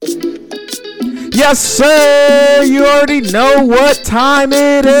Yes, sir. You already know what time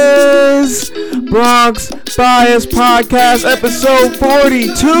it is. Bronx Bias Podcast, episode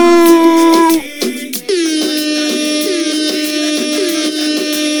 42.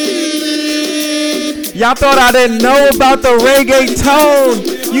 Y'all thought I didn't know about the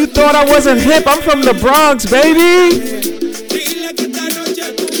reggaeton. You thought I wasn't hip. I'm from the Bronx, baby.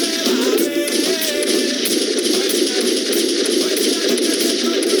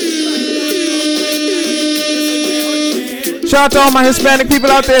 Shout out to all my Hispanic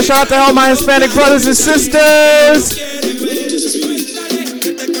people out there. Shout out to all my Hispanic brothers and sisters.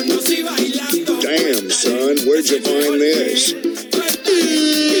 Damn, son, where'd you find this?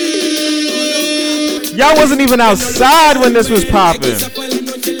 Y'all wasn't even outside when this was popping.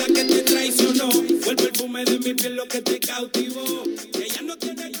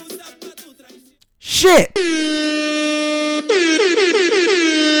 Shit.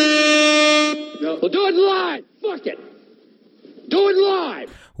 We'll do it live. Fuck it. Do it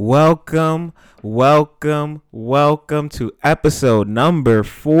live. Welcome to episode number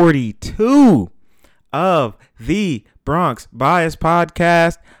 42 of the Bronx Bias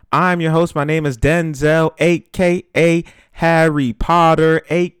Podcast. I'm your host. My name is Denzel, a.k.a. Harry Potter,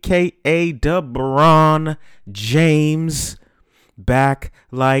 a.k.a. DeBron James. Back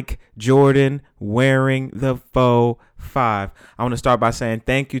like Jordan wearing the faux 5. I want to start by saying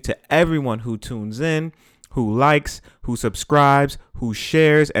thank you to everyone who tunes in, who likes, who subscribes, who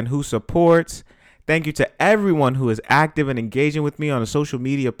shares, and who supports. Thank you to everyone who is active and engaging with me on the social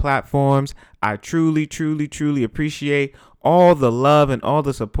media platforms. I truly appreciate all the love and all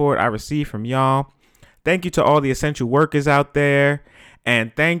the support I receive from y'all. Thank you to all the essential workers out there.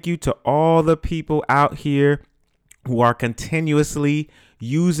 And thank you to all the people out here who are continuously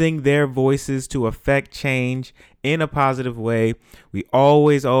using their voices to affect change in a positive way. We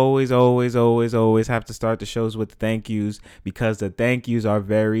always have to start the shows with thank yous because the thank yous are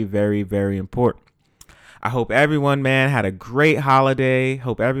very important. I hope everyone, man, had a great holiday.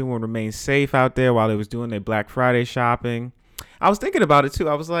 Hope everyone remains safe out there while they was doing their Black Friday shopping. I was thinking about it too.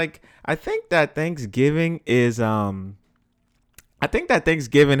 I was like, I think that Thanksgiving has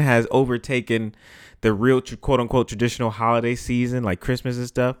overtaken the real quote unquote traditional holiday season, like Christmas and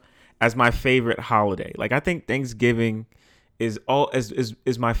stuff, as my favorite holiday. Like, I think Thanksgiving is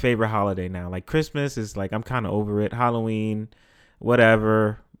my favorite holiday now. Like, Christmas is like, I'm kind of over it. Halloween,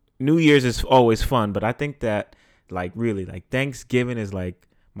 whatever. New Year's is always fun, but I think that like really like Thanksgiving is like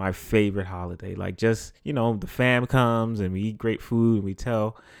my favorite holiday. Like, just, you know, the fam comes and we eat great food and we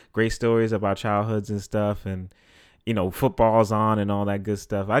tell great stories about childhoods and stuff, and you know, football's on and all that good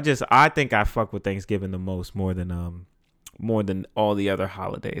stuff. I think I fuck with Thanksgiving the most, more than all the other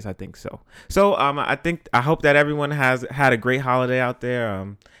holidays. I think so. So I hope that everyone has had a great holiday out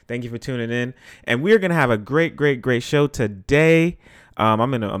there. Thank you for tuning in, and we're gonna have a great show today.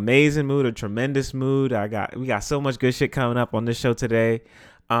 I'm in an amazing mood, a tremendous mood. We got so much good shit coming up on this show today.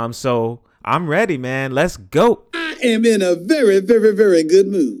 So I'm ready, man. Let's go. I am in a very good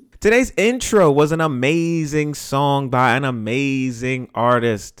mood. Today's intro was an amazing song by an amazing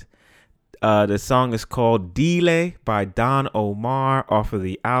artist. The song is called Dile by Don Omar off of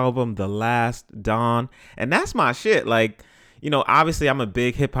the album The Last Don. And that's my shit. Like, you know, obviously I'm a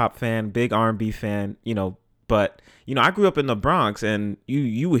big hip hop fan, big R&B fan, you know, but you know, I grew up in the Bronx, and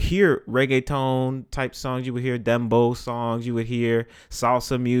you would hear reggaeton type songs, you would hear dembow songs, you would hear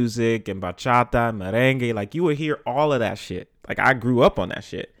salsa music and bachata and merengue. Like, you would hear all of that shit. Like, I grew up on that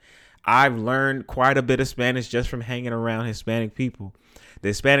shit. I've learned quite a bit of Spanish just from hanging around Hispanic people. The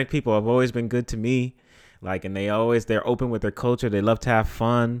Hispanic people have always been good to me. Like, and they're open with their culture. They love to have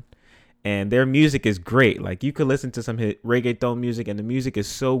fun, and their music is great. Like, you could listen to some reggaeton music, and the music is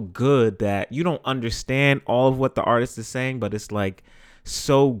so good that you don't understand all of what the artist is saying, but it's like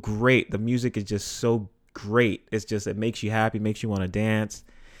so great. The music is just so great. It makes you happy, makes you want to dance.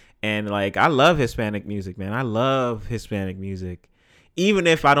 And like, I love Hispanic music, man. I love Hispanic music, even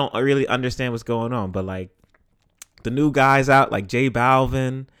if I don't really understand what's going on. But like, the new guys out, like J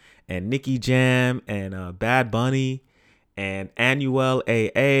Balvin and Nicky Jam and Bad Bunny and Anuel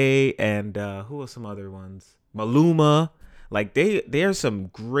AA and who are some other ones? Maluma. Like, there's some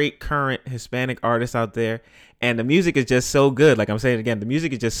great current Hispanic artists out there, and the music is just so good. Like I'm saying again, the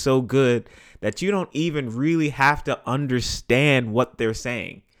music is just so good that you don't even really have to understand what they're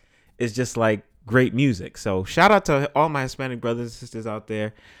saying. It's just like great music. So shout out to all my Hispanic brothers and sisters out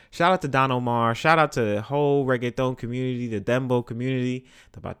there. Shout out to Don Omar. Shout out to the whole reggaeton community, the dembow community,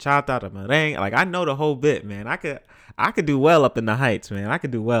 the bachata, the merengue. Like, I know the whole bit, man. I could do well up in the heights, man. I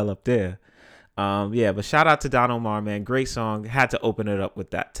could do well up there. Yeah, but shout out to Don Omar, man. Great song. Had to open it up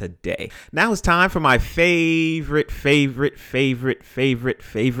with that today. Now it's time for my favorite segment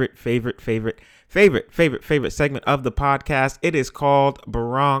of the podcast. It is called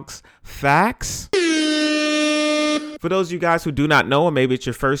Bronx Facts. For those of you guys who do not know, or maybe it's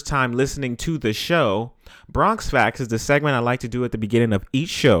your first time listening to the show, Bronx Facts is the segment I like to do at the beginning of each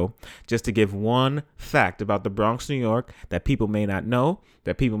show, just to give one fact about the Bronx, New York, that people may not know,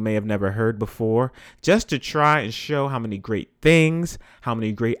 that people may have never heard before, just to try and show how many great things, how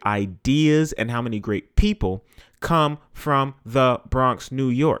many great ideas, and how many great people come from the Bronx, New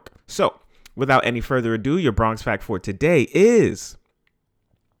York. So, without any further ado, your Bronx Fact for today is: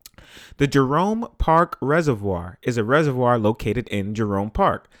 the Jerome Park Reservoir is a reservoir located in Jerome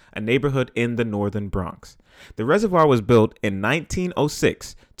Park, a neighborhood in the northern Bronx. The reservoir was built in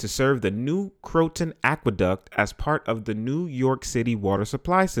 1906 to serve the New Croton Aqueduct as part of the New York City water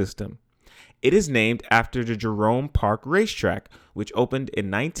supply system. It is named after the Jerome Park Racetrack, which opened in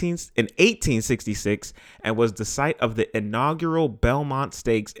 1866 and was the site of the inaugural Belmont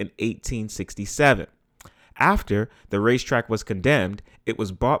Stakes in 1867. After the racetrack was condemned, it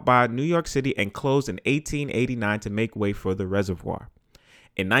was bought by New York City and closed in 1889 to make way for the reservoir.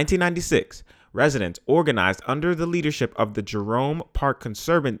 In 1996, residents organized under the leadership of the Jerome Park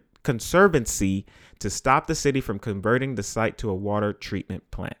Conservancy to stop the city from converting the site to a water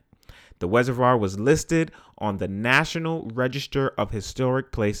treatment plant. The reservoir was listed on the National Register of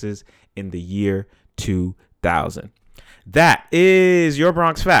Historic Places in the year 2000. That is your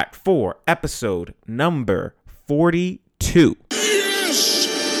Bronx Fact for episode number 42. Yes!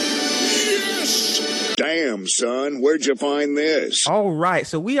 Yes! Damn, son, where'd you find this? All right,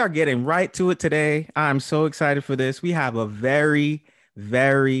 so we are getting right to it today. I'm so excited for this. We have a very,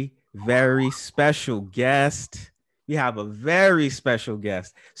 very, very special guest. So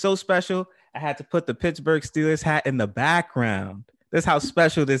special, I had to put the Pittsburgh Steelers hat in the background. That's how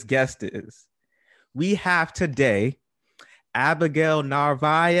special this guest is. We have today Abigail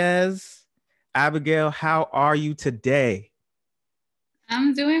Narvaez. Abigail, how are you today?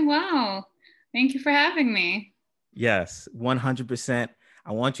 I'm doing well. Thank you for having me. Yes, 100%.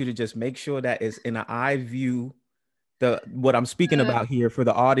 I want you to just make sure that is in an eye view, what I'm speaking about here for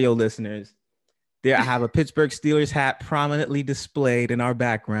the audio listeners. There, I have a Pittsburgh Steelers hat prominently displayed in our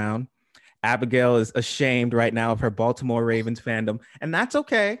background. Abigail is ashamed right now of her Baltimore Ravens fandom, and that's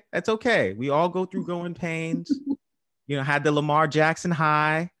okay. That's okay. We all go through growing pains. You know, had the Lamar Jackson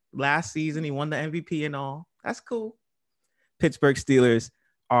high last season. He won the MVP and all. That's cool. Pittsburgh Steelers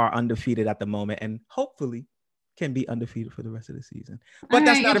are undefeated at the moment and hopefully can be undefeated for the rest of the season. But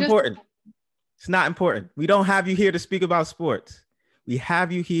that's not important. It's not important. We don't have you here to speak about sports. We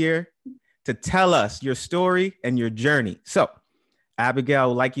have you here to tell us your story and your journey. So, Abigail, I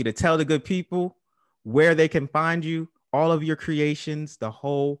would like you to tell the good people where they can find you, all of your creations, the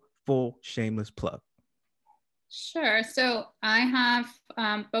whole full shameless plug. Sure. So I have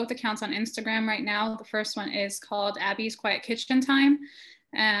both accounts on Instagram right now. The first one is called Abby's Quiet Kitchen Time,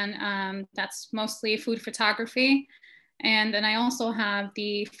 and that's mostly food photography. And then I also have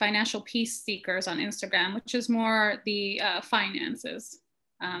the Financial Peace Seekers on Instagram, which is more the finances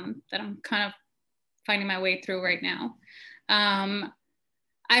that I'm kind of finding my way through right now. I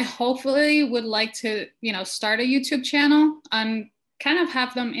hopefully would like to, start a YouTube channel and kind of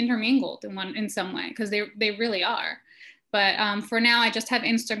have them intermingled in some way, because they really are. But for now, I just have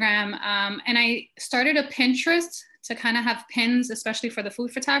Instagram, and I started a Pinterest to kind of have pins, especially for the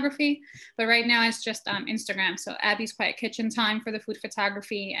food photography. But right now it's just Instagram. So Abby's Quiet Kitchen Time for the food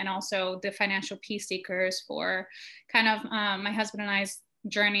photography, and also the Financial Peace Seekers for kind of my husband and I's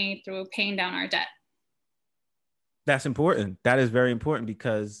journey through paying down our debt. That's important. That is very important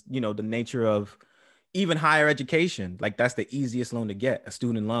because, the nature of even higher education, like that's the easiest loan to get, a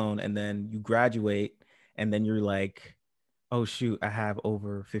student loan. And then you graduate and then you're like, oh, shoot, I have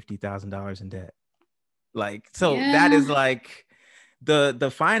over $50,000 in debt. That is like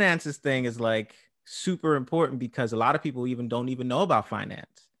the finances thing is like super important because a lot of people don't even know about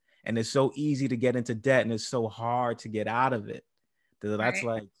finance. And it's so easy to get into debt and it's so hard to get out of it. That's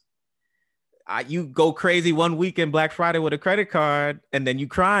right. You go crazy one weekend Black Friday with a credit card, and then you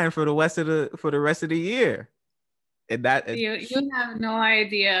crying for the rest of the year. And that you have no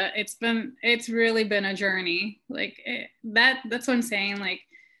idea. It's really been a journey. That's what I'm saying. Like,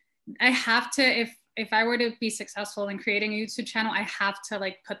 I have to, if I were to be successful in creating a YouTube channel, I have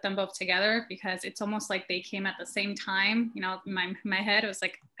to put them both together, because it's almost like they came at the same time. In my head, it was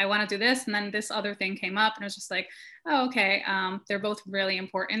like, I want to do this, and then this other thing came up, and it was just like, oh, okay. They're both really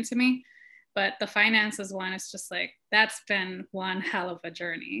important to me. But the finances one is just like, that's been one hell of a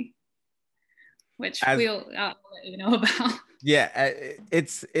journey. which As I'll let you know about. Yeah,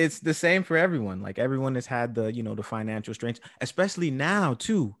 it's the same for everyone. Like everyone has had the, you know, the financial strains, especially now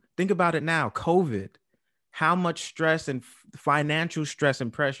too. Think about it now, COVID, how much stress and financial stress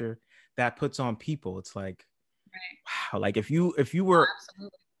and pressure that puts on people. It's like, Right. wow, like if you Oh, were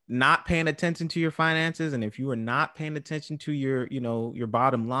absolutely. not paying attention to your finances and if you were not paying attention to your, you know, your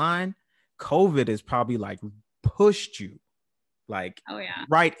bottom line, COVID is probably like pushed you like Oh yeah.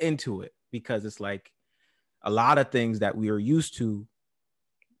 right into it because it's like a lot of things that we are used to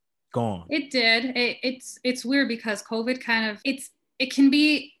gone. It did. It's weird because COVID kind of it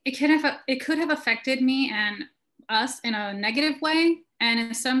could have affected me and us in a negative way, and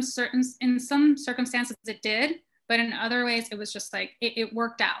in some circumstances it did, but in other ways it was just like it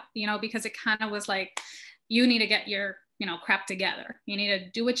worked out, you know, because it kind of was like you need to get your, you know, crap together. You need to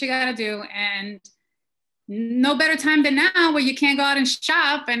do what you got to do, and no better time than now where you can't go out and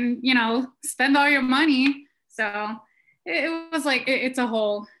shop and, you know, spend all your money. So it was like it's a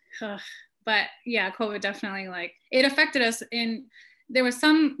whole but yeah, COVID definitely, like, it affected us in, there was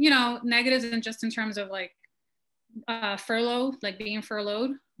some, you know, negatives in just in terms of like furlough, like being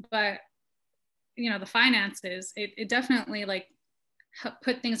furloughed, but you know, the finances, it definitely like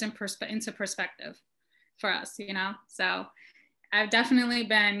put things into perspective for us, you know. So I've definitely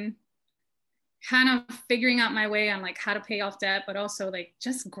been kind of figuring out my way on like how to pay off debt, but also like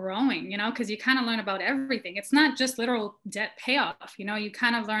just growing, you know, because you kind of learn about everything. It's not just literal debt payoff, you know, you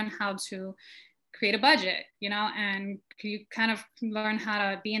kind of learn how to create a budget, you know, and you kind of learn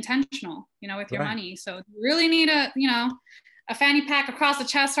how to be intentional, you know, with your Right. money. So you really need a, you know, a fanny pack across the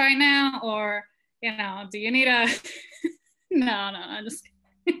chest right now, or, you know, do you need a, no, I just,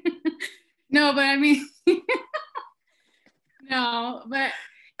 no, but I mean, no, but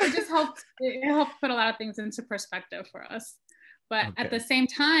it helped put a lot of things into perspective for us. But at the Okay. same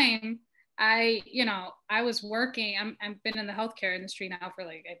time, I was working. I've been in the healthcare industry now for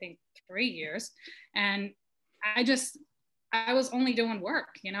like I think 3 years, and I just I was only doing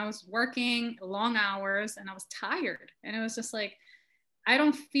work. You know, I was working long hours, and I was tired, and it was just like I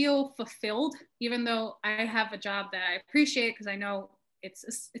don't feel fulfilled, even though I have a job that I appreciate because I know it's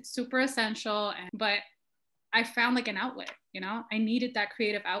super essential. But I found like an outlet, you know, I needed that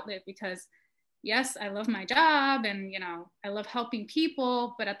creative outlet because yes, I love my job and, you know, I love helping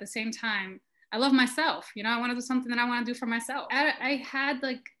people, but at the same time, I love myself. You know, I want to do something that I want to do for myself. I had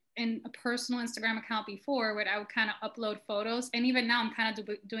like a personal Instagram account before where I would kind of upload photos. And even now I'm kind of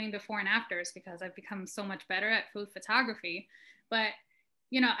doing before and afters because I've become so much better at food photography. But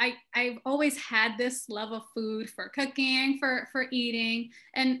you know, I've always had this love of food, for cooking, for eating.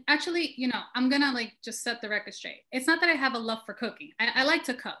 And actually, you know, I'm gonna like just set the record straight. It's not that I have a love for cooking. I like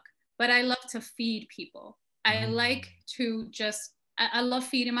to cook, but I love to feed people. I like to just I love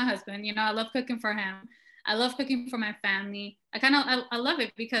feeding my husband, you know, I love cooking for him. I love cooking for my family. I love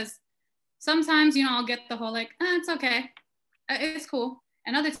it because sometimes, you know, I'll get the whole like, it's okay. It's cool.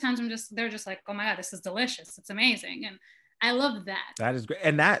 And other times they're just like, oh my God, this is delicious. It's amazing. And I love that. That is great.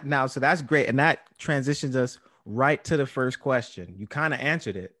 And that now, so that's great. And that transitions us right to the first question. You kind of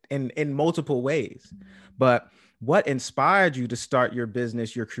answered it in multiple ways. But what inspired you to start your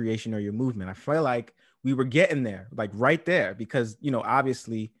business, your creation, or your movement? I feel like we were getting there, like right there, because you know,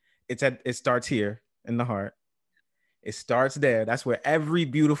 obviously it starts here in the heart. It starts there. That's where every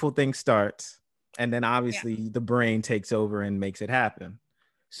beautiful thing starts. And then Yeah. obviously the brain takes over and makes it happen.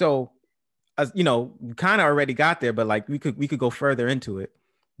 So as you know, kind of already got there, but like we could go further into it.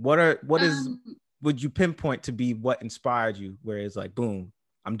 What is Um, would you pinpoint to be what inspired you? Where it's like, boom,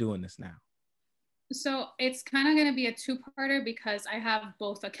 I'm doing this now. so it's kind of going to be a two-parter because I have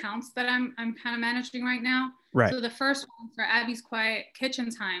both accounts that I'm kind of managing right now. Right. So the first one for Abby's Quiet Kitchen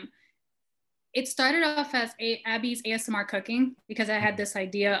Time, it started off as Abby's ASMR cooking because I had this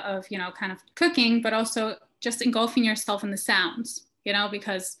idea of, you know, kind of cooking, but also just engulfing yourself in the sounds, you know,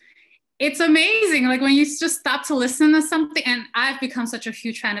 because it's amazing. Like when you just stop to listen to something, and I've become such a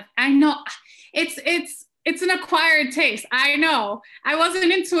huge fan of, I know it's an acquired taste. I know I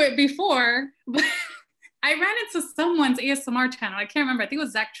wasn't into it before, but I ran into someone's ASMR channel. I can't remember. I think it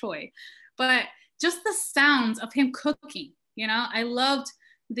was Zach Choi, but just the sounds of him cooking, you know, I loved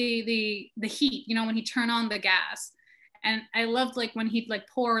the heat, you know, when he turned on the gas. And I loved like when he'd like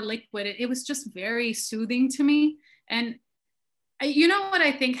pour liquid, it was just very soothing to me. And you know what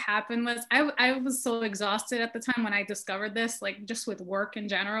I think happened was I was so exhausted at the time when I discovered this, like just with work in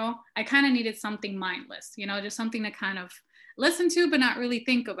general. I kind of needed something mindless, you know, just something to kind of listen to, but not really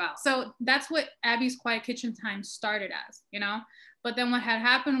think about. So that's what Abby's Quiet Kitchen Time started as, you know. But then what had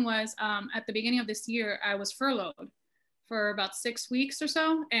happened was at the beginning of this year, I was for about 6 weeks or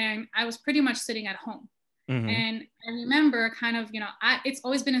so, and I was pretty much sitting at home. Mm-hmm. And I remember kind of, it's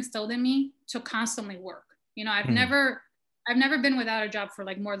always been instilled in me to constantly work. I've Mm-hmm. never been without a job for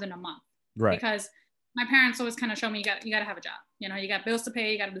like more than a month. Right. Because my parents always kind of show me you got to have a job. You got bills to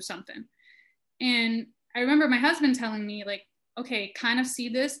pay, you got to do something. And I remember my husband telling me like, okay, kind of see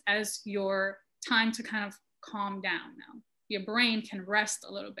this as your time to kind of calm down now. Your brain can rest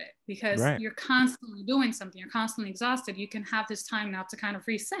a little bit because Right. you're constantly doing something. You're constantly exhausted. You can have this time now to kind of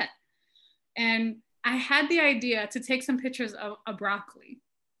reset. And I had the idea to take some pictures of a broccoli,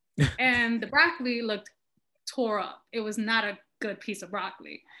 and the broccoli looked tore up. It was not a good piece of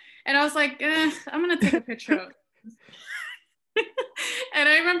broccoli. And I was like, I'm going to take a picture of it. And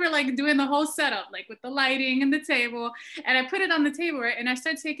I remember like doing the whole setup, like with the lighting and the table. And I put it on the table and I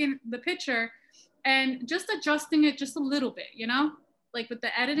started taking the picture and just adjusting it just a little bit, like with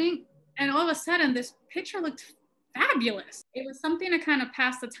the editing. And all of a sudden this picture looked fabulous. It was something to kind of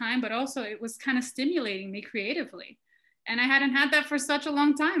pass the time, but also it was kind of stimulating me creatively. And I hadn't had that for such a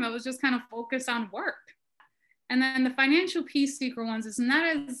long time. I was just kind of focused on work. And then the financial peace seeker ones is not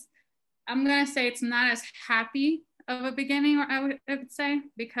as, I'm going to say it's not as happy of a beginning, or I would say,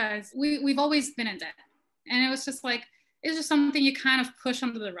 because we've always been in debt. And it was just like, it's just something you kind of push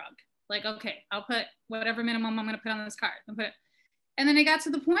under the rug. Like, okay, I'll put whatever minimum I'm going to put on this card. And then it got to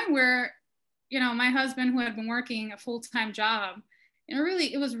the point where, my husband, who had been working a full-time job, and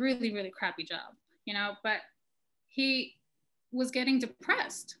it was really, really crappy job, but he was getting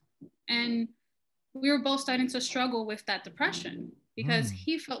depressed. And we were both starting to struggle with that depression because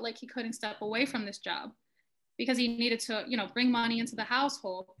he felt like he couldn't step away from this job because he needed to, bring money into the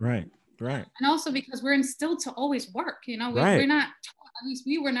household. Right. And also because we're instilled to always work, we're not taught, at least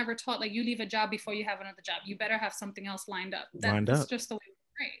we were never taught, like, you leave a job before you have another job. You better have something else lined up. That's just the way we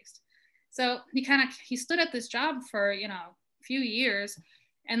were raised. So he stood at this job for, a few years.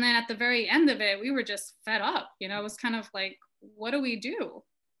 And then at the very end of it, we were just fed up, it was kind of like, what do we do?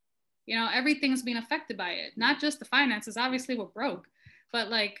 Everything's being affected by it. Not just the finances, obviously we're broke, but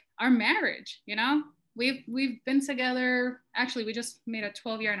like our marriage, we've been together. Actually, we just made a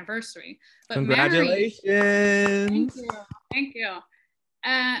 12-year anniversary. But congratulations. Thank you.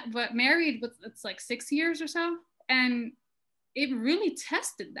 But married, it's like 6 years or so. And it really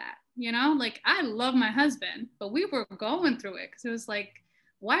tested that, like I love my husband, but we were going through it because it was like,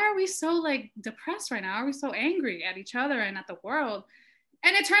 why are we so like depressed right now? Are we so angry at each other and at the world?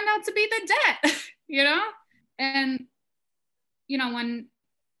 And it turned out to be the debt, And, when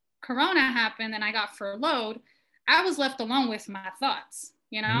Corona happened and I got furloughed, I was left alone with my thoughts,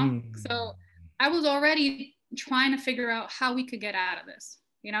 So I was already trying to figure out how we could get out of this,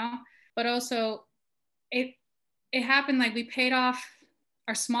 But also it happened like we paid off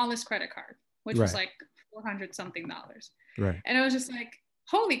our smallest credit card, which was like $400 something. Right. And it was just like,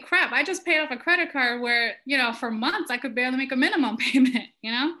 holy crap, I just paid off a credit card where, for months I could barely make a minimum payment,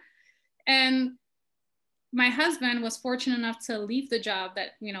 And my husband was fortunate enough to leave the job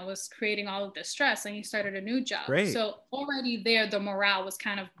that, was creating all of this stress, and he started a new job. Great. So already there, the morale was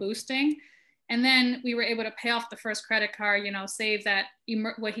kind of boosting. And then we were able to pay off the first credit card, save that,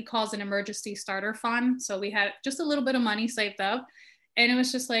 what he calls an emergency starter fund. So we had just a little bit of money saved up. And it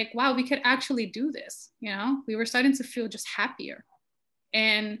was just like, wow, we could actually do this. We were starting to feel just happier.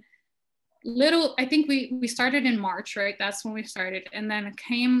 And I think we started in March, right? That's when we started. And then it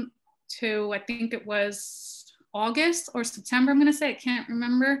came to, I think it was August or September, I'm going to say, I can't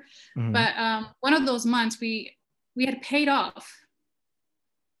remember. Mm-hmm. But one of those months we had paid off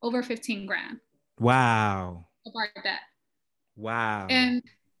over 15 grand. Wow. Of our debt. Wow. And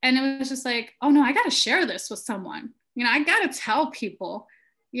it was just like, oh no, I got to share this with someone. I got to tell people,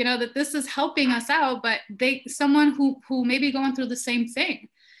 that this is helping us out, but someone who may be going through the same thing.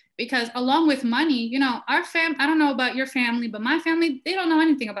 Because along with money, our I don't know about your family, but my family, they don't know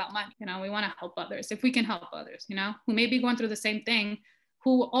anything about money. We want to help others if we can help others, who may be going through the same thing,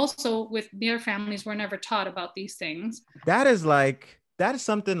 who also with their families were never taught about these things. That is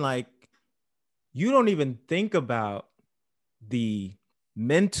something like, you don't even think about the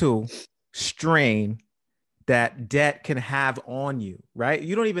mental strain that debt can have on you, right?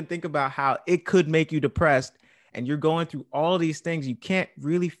 You don't even think about how it could make you depressed, and you're going through all these things. You can't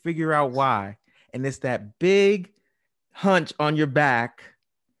really figure out why. And it's that big hunch on your back.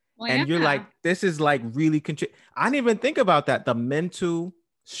 Well, and you're like, this is like really, I didn't even think about that. The mental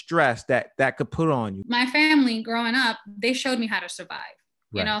stress that could put on you. My family growing up, they showed me how to survive.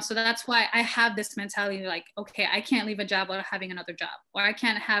 So that's why I have this mentality like, okay, I can't leave a job without having another job, or I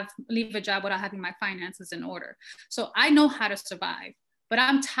can't leave a job without having my finances in order. So I know how to survive, but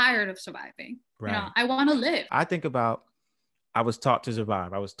I'm tired of surviving. Right. I want to live. I think about I was taught to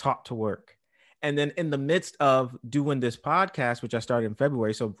survive. I was taught to work. And then in the midst of doing this podcast, which I started in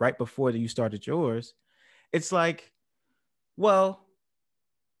February, so right before you started yours, it's like, well,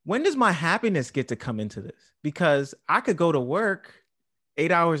 when does my happiness get to come into this? Because I could go to work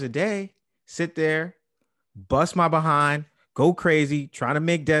 8 hours a day, sit there, bust my behind, go crazy, trying to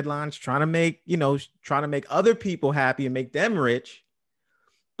make deadlines, trying to make other people happy and make them rich.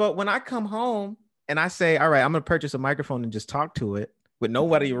 But when I come home and I say, all right, I'm going to purchase a microphone and just talk to it with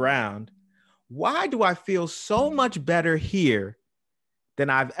nobody around, why do I feel so much better here than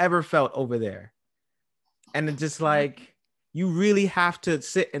I've ever felt over there? And it's just like, you really have to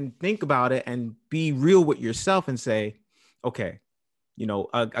sit and think about it and be real with yourself and say, okay,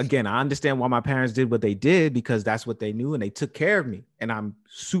 again, I understand why my parents did what they did because that's what they knew and they took care of me. And I'm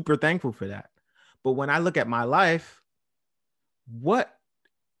super thankful for that. But when I look at my life, what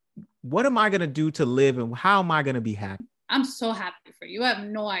am I going to do to live and how am I going to be happy? I'm so happy for you. I have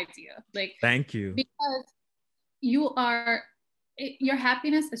no idea. Like, thank you. Because your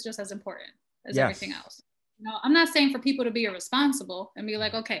happiness is just as important as everything else. I'm not saying for people to be irresponsible and be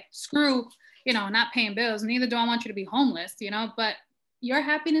like, okay, screw, not paying bills. Neither do I want you to be homeless, but your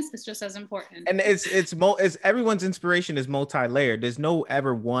happiness is just as important. And it's everyone's inspiration is multi-layered. There's no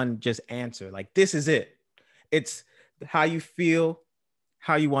ever one just answer. Like, this is it. It's how you feel,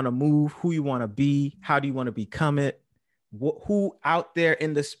 how you want to move, who you want to be, how do you want to become it, who out there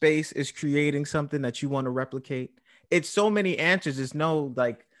in the space is creating something that you want to replicate. It's so many answers. It's no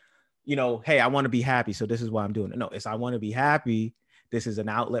like, hey, I want to be happy, so this is why I'm doing it. No, it's I want to be happy. This is an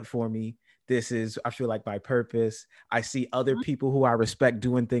outlet for me. This is, I feel like, my purpose. I see other people who I respect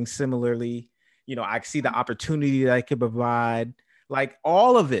doing things similarly. I see the opportunity that I could provide, like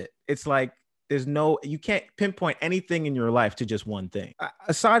all of it. It's like, you can't pinpoint anything in your life to just one thing.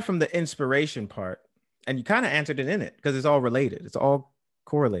 Aside from the inspiration part, and you kind of answered it in it because it's all related. It's all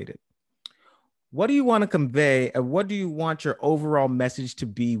correlated. What do you want to convey and what do you want your overall message to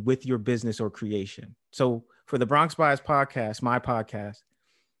be with your business or creation? So for the Bronx Bias podcast, my podcast,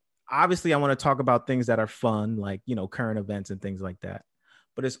 obviously I want to talk about things that are fun, like, current events and things like that.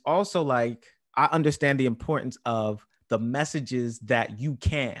 But it's also like, I understand the importance of the messages that you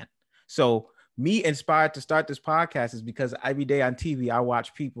can. So me inspired to start this podcast is because every day on TV, I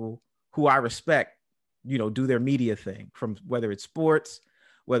watch people who I respect, do their media thing, from whether it's sports,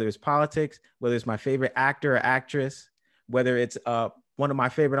 whether it's politics, whether it's my favorite actor or actress, whether it's one of my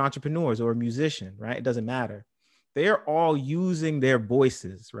favorite entrepreneurs or a musician, right? It doesn't matter. They're all using their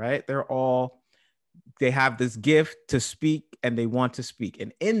voices, right? They have this gift to speak and they want to speak.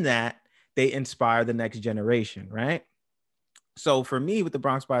 And in that, they inspire the next generation, right? So for me with the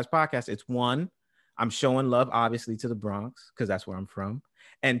Bronx Bias podcast, it's one, I'm showing love, obviously, to the Bronx because that's where I'm from.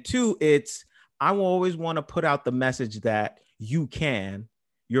 And two, I will always want to put out the message that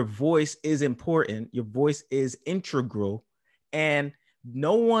your voice is important. Your voice is integral, and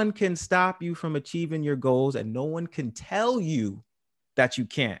no one can stop you from achieving your goals, and no one can tell you that you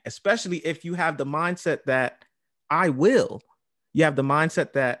can't, especially if you have the mindset that I will. You have the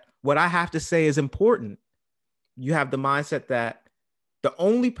mindset that what I have to say is important. You have the mindset that the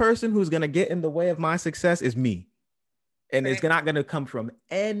only person who's going to get in the way of my success is me. And It's not going to come from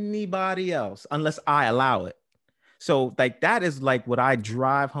anybody else unless I allow it. So like, that is like what I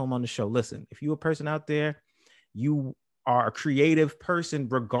drive home on the show. Listen, if you're a person out there, you are a creative person,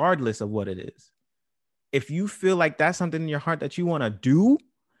 regardless of what it is. If you feel like that's something in your heart that you want to do,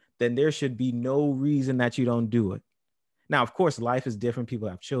 then there should be no reason that you don't do it. Now, of course, life is different. People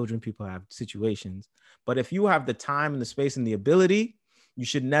have children, people have situations. But if you have the time and the space and the ability, you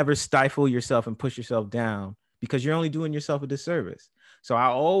should never stifle yourself and push yourself down, because you're only doing yourself a disservice. So I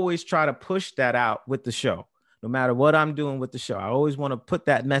always try to push that out with the show. No matter what I'm doing with the show, I always want to put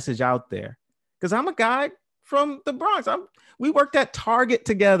that message out there, because I'm a guy from the Bronx. We worked at Target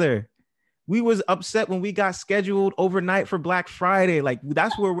together. We was upset when we got scheduled overnight for Black Friday. Like,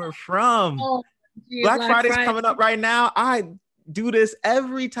 that's where we're from. Oh, geez, Black Friday's coming up right now. I do this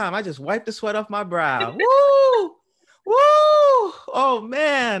every time. I just wipe the sweat off my brow. Woo! Woo! Oh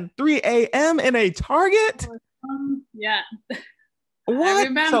man, 3 a.m. in a Target. Yeah.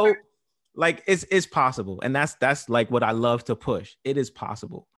 What? So, like, it's possible, and that's like what I love to push. It is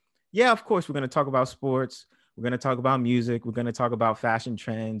possible. Yeah, of course, we're gonna talk about sports. We're gonna talk about music. We're gonna talk about fashion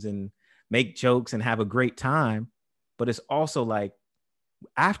trends and make jokes and have a great time. But it's also like,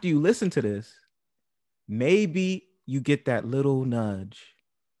 after you listen to this, maybe you get that little nudge.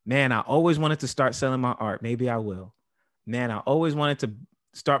 Man, I always wanted to start selling my art. Maybe I will. Man, I always wanted to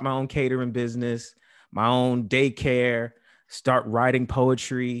start my own catering business, my own daycare, start writing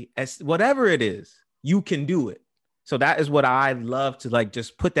poetry, whatever it is, you can do it. So that is what I love to like,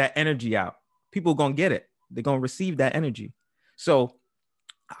 just put that energy out. People gonna get it. They're gonna receive that energy. So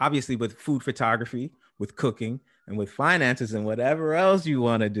obviously with food photography, with cooking, and with finances and whatever else you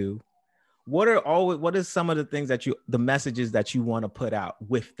want to do, what is some of the things that the messages that you want to put out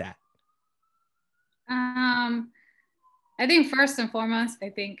with that? I think first and foremost, I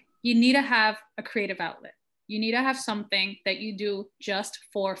think you need to have a creative outlet. You need to have something that you do just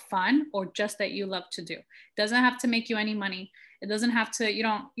for fun or just that you love to do. It doesn't have to make you any money. It doesn't have to, you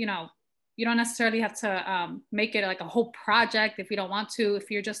don't necessarily have to make it like a whole project if you don't want to.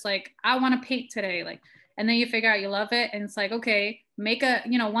 If you're just like, I want to paint today, like, and then you figure out you love it. And it's like, okay, make a,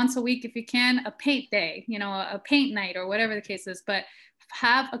 once a week, if you can, a paint day, a paint night or whatever the case is, but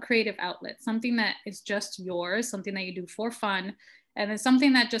have a creative outlet, something that is just yours, something that you do for fun. And then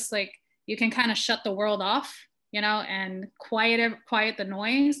something that just like, you can kind of shut the world off, and quiet the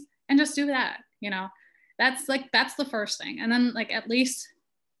noise and just do that, that's the first thing. And then like, at least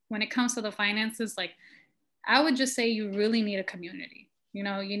when it comes to the finances, like I would just say you really need a community. You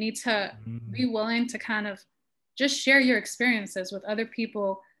need to be willing to kind of just share your experiences with other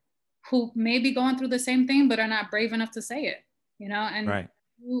people who may be going through the same thing, but are not brave enough to say it, and right.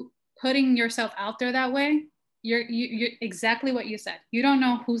 Putting yourself out there that way, you're exactly what you said. You don't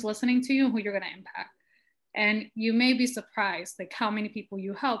know who's listening to you, who you're going to impact. And you may be surprised like how many people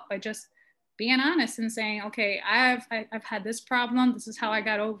you help by just being honest and saying, okay, I've had this problem. This is how I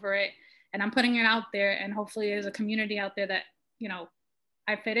got over it. And I'm putting it out there. And hopefully there's a community out there that,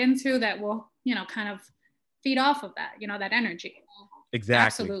 I fit into that will, kind of feed off of that, that energy. Exactly.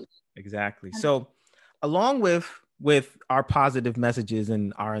 Absolutely. Exactly. So along with our positive messages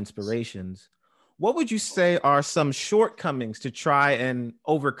and our inspirations, what would you say are some shortcomings to try and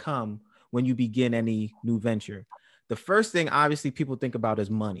overcome when you begin any new venture? The first thing, obviously, people think about is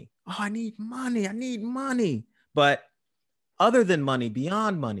money. Oh, I need money. But other than money,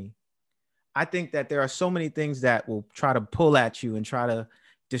 beyond money, I think that there are so many things that will try to pull at you and try to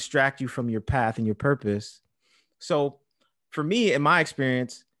distract you from your path and your purpose. So for me, in my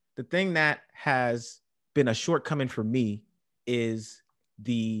experience, the thing that has been a shortcoming for me is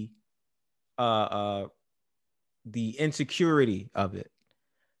the insecurity of it.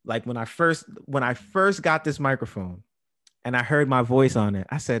 Like when I first got this microphone and I heard my voice on it,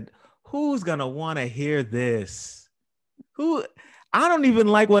 I said, who's gonna want to hear this? I don't even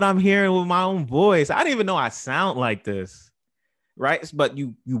like what I'm hearing with my own voice. I didn't even know I sound like this. Right. But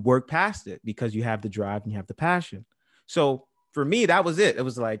you work past it because you have the drive and you have the passion. So for me, that was it. It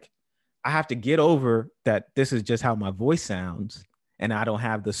was like, I have to get over that this is just how my voice sounds. And I don't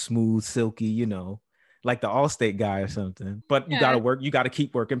have the smooth, silky, like the Allstate guy or something. But you got to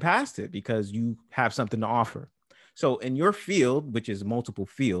keep working past it because you have something to offer. So in your field, which is multiple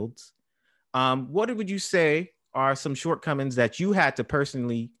fields, what would you say are some shortcomings that you had to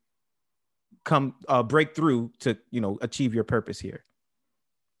personally break through to, achieve your purpose here?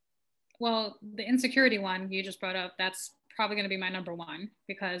 Well, the insecurity one you just brought up, that's probably going to be my number one,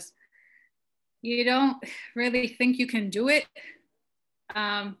 because you don't really think you can do it,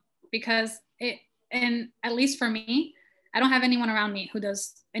 because and at least for me, I don't have anyone around me who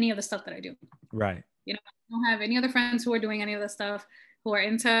does any of the stuff that I do. Right. I don't have any other friends who are doing any of the stuff, who are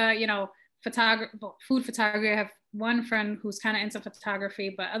into, food photography. I have one friend who's kind of into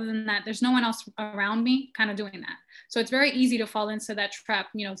photography, but other than that, there's no one else around me kind of doing that. So it's very easy to fall into that trap,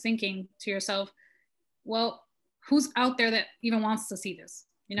 thinking to yourself, well, who's out there that even wants to see this,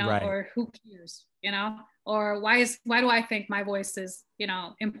 right. Or who cares, or why do I think my voice is,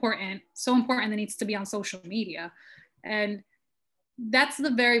 important, so important that it needs to be on social media? And that's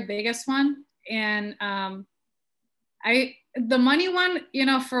the very biggest one. And the money one,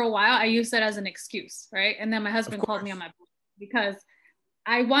 for a while, I used that as an excuse, right? And then my husband called me on my butt because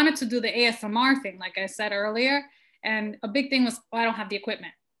I wanted to do the ASMR thing, like I said earlier. And a big thing was, I don't have the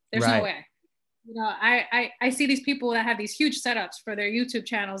equipment. There's no way. I see these people that have these huge setups for their YouTube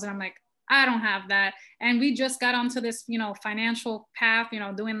channels, and I'm like, I don't have that. And we just got onto this, financial path,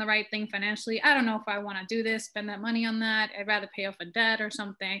 doing the right thing financially. I don't know if I want to do this, spend that money on that. I'd rather pay off a debt or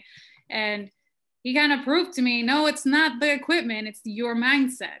something. And he kind of proved to me, no, it's not the equipment, it's your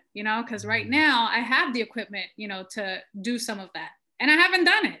mindset, because right now I have the equipment, to do some of that. And I haven't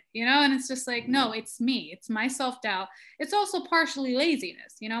done it, and it's just like, no, it's me. It's my self-doubt. It's also partially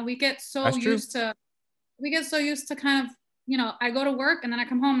laziness. We get so used to kind of, I go to work and then I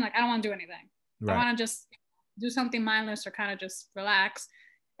come home, like, I don't want to do anything. Right. I want to just do something mindless or kind of just relax.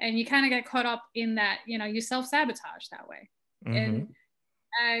 And you kind of get caught up in that, you self-sabotage that way. Mm-hmm. And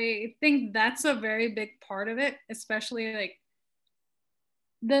I think that's a very big part of it, especially like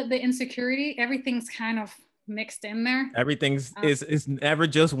the insecurity. Everything's kind of mixed in there. Everything's is never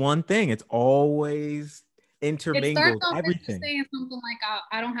just one thing. It's always It starts intermingled. off with just Everything. saying something like,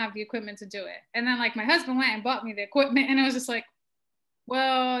 I don't have the equipment to do it. And then like my husband went and bought me the equipment, and it was just like,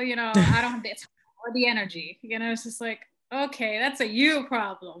 well, you know, I don't have the, or the energy. You know, it's just like, okay, that's a you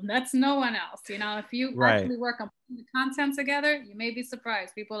problem. That's no one else. You know, if you Right. actually work on putting the content together, you may be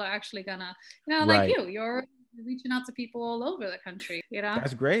surprised. People are actually gonna, you know, Right. like you're reaching out to people all over the country, you know?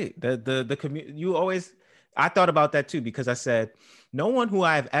 That's great. The community, you always, I thought about that too, because I said, no one who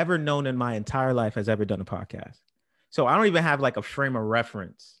I've ever known in my entire life has ever done a podcast. So I don't even have like a frame of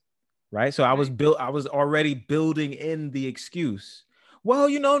reference. Right. So I was already building in the excuse. Well,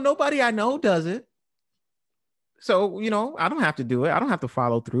 you know, nobody I know does it. So, you know, I don't have to do it. I don't have to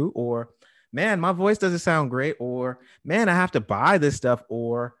follow through. Or, man, my voice doesn't sound great. Or, man, I have to buy this stuff.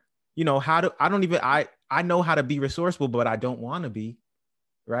 Or, you know, I know how to be resourceful, but I don't want to be.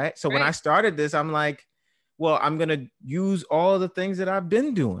 Right. So when I started this, I'm like, well, I'm going to use all the things that I've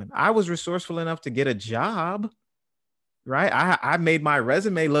been doing. I was resourceful enough to get a job. Right. I made my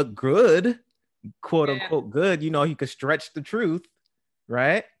resume look good, quote unquote good. You know, you could stretch the truth.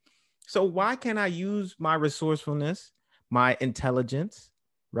 Right. So why can't I use my resourcefulness, my intelligence,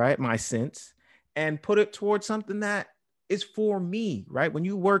 right, my sense, and put it towards something that is for me, right? When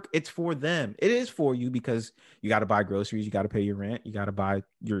you work, it's for them. It is for you because you got to buy groceries, you got to pay your rent, you got to buy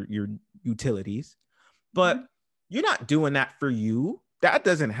your utilities, but you're not doing that for you. That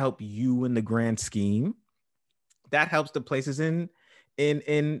doesn't help you in the grand scheme. That helps the places in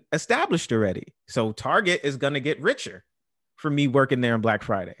established already. So Target is going to get richer for me working there on Black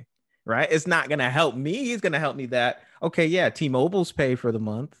Friday. Right? It's not going to help me. It's going to help me that, okay, yeah, T-Mobile's paid for the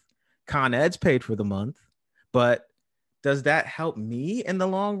month. Con Ed's paid for the month. But does that help me in the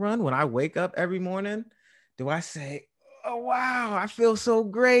long run? When I wake up every morning, do I say, oh, wow, I feel so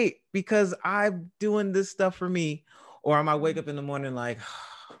great because I'm doing this stuff for me? Or am I wake up in the morning like,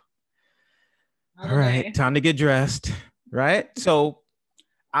 all right, time to get dressed, right? So,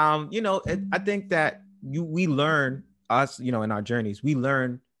 you know, I think that we learn us, you know, in our journeys, we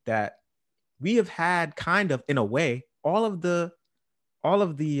learn that we have had kind of, in a way, all of the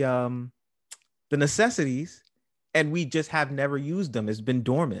necessities, and we just have never used them. It's been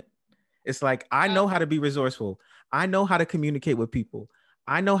dormant. It's like, I know how to be resourceful. I know how to communicate with people.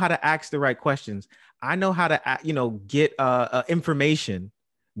 I know how to ask the right questions. I know how to, you know, get information.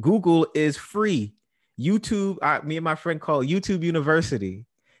 Google is free. YouTube, me and my friend call YouTube University,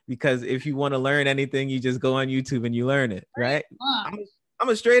 because if you want to learn anything, you just go on YouTube and you learn it, right? I'm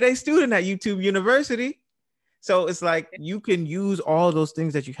a straight A student at YouTube University. So it's like you can use all those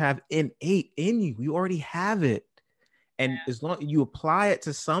things that you have innate in you. You already have it. And as long as you apply it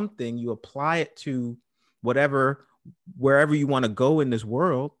to something, you apply it to wherever you want to go in this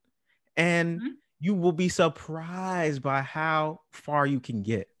world, and you will be surprised by how far you can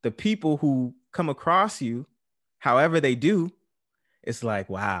get. The people who come across you, however they do, it's like,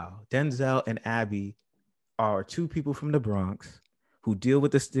 wow, Denzel and Abby are two people from the Bronx who deal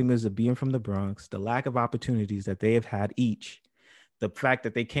with the stigmas of being from the Bronx, the lack of opportunities that they have had each, the fact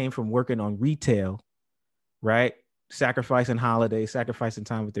that they came from working on retail, right? Sacrificing holidays, sacrificing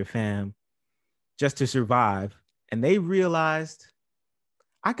time with their fam just to survive. And they realized,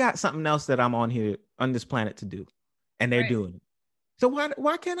 I got something else that I'm on here on this planet to do. And they're doing it. So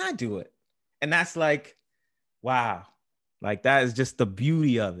why can't I do it? And that's like, wow. Like, that is just the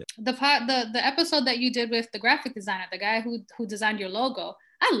beauty of it. The episode that you did with the graphic designer, the guy who designed your logo,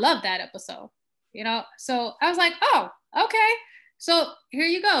 I love that episode. You know, so I was like, oh, okay. So here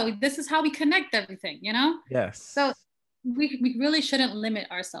you go. This is how we connect everything, you know? Yes. So we really shouldn't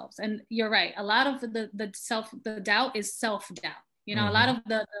limit ourselves. And you're right. A lot of the doubt is self-doubt. You know, a lot of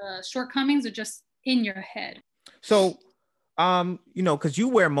the shortcomings are just in your head. So, you know, because you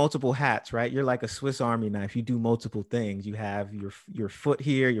wear multiple hats, right? You're like a Swiss Army knife. You do multiple things. You have your foot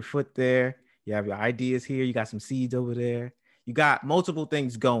here, your foot there. You have your ideas here. You got some seeds over there. You got multiple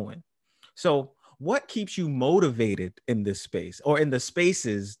things going. So what keeps you motivated in this space, or in the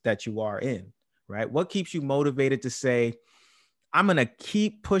spaces that you are in, right? What keeps you motivated to say, I'm going to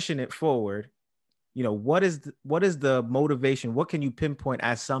keep pushing it forward? You know, what is the motivation? What can you pinpoint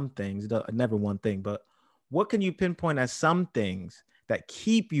as some things, never one thing, but what can you pinpoint as some things that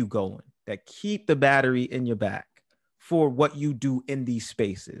keep you going, that keep the battery in your back for what you do in these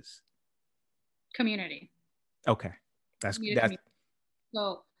spaces? Community. Okay. That's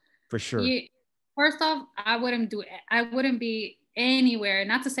so for sure. First off, I wouldn't be anywhere,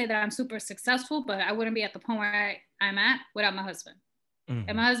 not to say that I'm super successful, but I wouldn't be at the point where I'm at without my husband.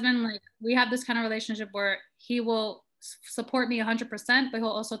 And my husband, like, we have this kind of relationship where he will support me 100%, but he'll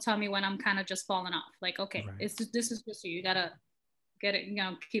also tell me when I'm kind of just falling off. Like, okay, Right. this is just you gotta get it,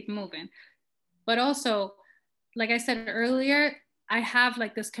 keep moving. But also, like I said earlier, I have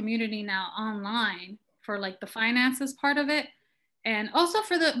like this community now online for like the finances part of it, and also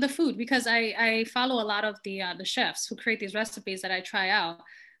for the food, because I follow a lot of the chefs who create these recipes that I try out.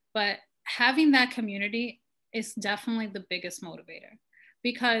 But having that community is definitely the biggest motivator,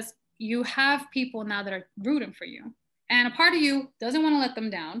 because you have people now that are rooting for you, and a part of you doesn't want to let them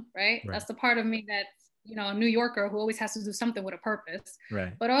down, right? That's the part of me that's, a New Yorker who always has to do something with a purpose.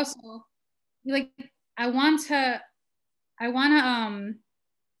 Right. But also, like, I want to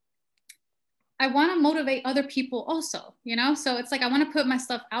motivate other people also, so it's like I want to put my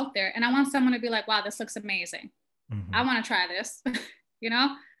stuff out there, and I want someone to be like, wow, this looks amazing. Mm-hmm. I want to try this.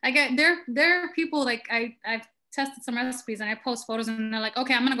 I get there are people like I've tested some recipes and I post photos and they're like,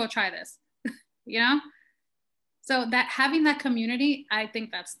 okay, I'm gonna go try this. So that having that community, I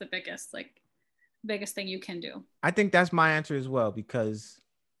think that's the biggest thing you can do. I think that's my answer as well, because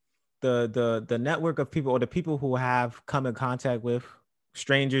the network of people, or the people who have come in contact with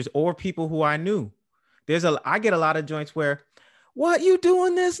strangers or people who I knew, I get a lot of joints where, what, you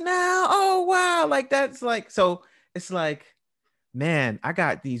doing this now? Oh, wow. Like, that's like, so it's like, man, I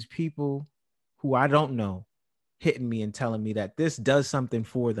got these people who I don't know hitting me and telling me that this does something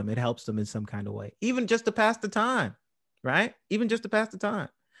for them. It helps them in some kind of way, even just to pass the time, right? Even just to pass the time.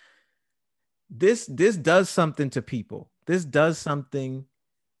 This does something to people. This does something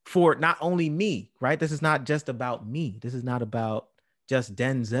for not only me, right? This is not just about me. This is not about just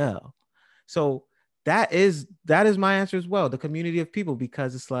Denzel. So that is my answer as well. The community of people,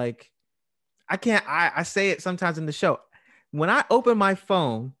 because it's like, I say it sometimes in the show. When I open my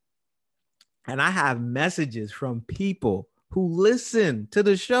phone and I have messages from people who listen to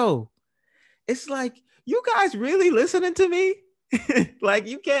the show, it's like, you guys really listening to me? Like,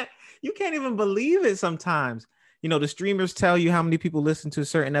 you can't even believe it sometimes. The streamers tell you how many people listen to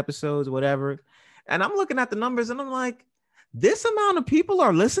certain episodes, whatever. And I'm looking at the numbers and I'm like, this amount of people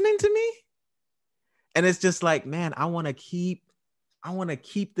are listening to me? And it's just like, man, I want to keep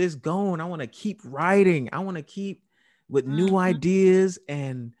this going. I want to keep writing. I want to keep with new ideas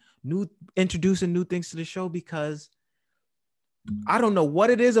and introducing new things to the show, because I don't know what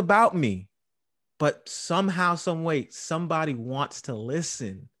it is about me, but somehow, some way, somebody wants to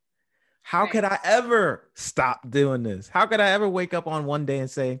listen. How could I ever stop doing this? How could I ever wake up on one day and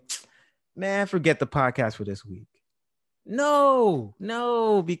say, man, forget the podcast for this week? No,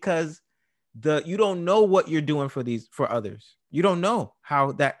 because you don't know what you're doing for others. You don't know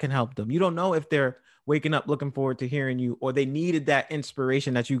how that can help them. You don't know if they're waking up looking forward to hearing you, or they needed that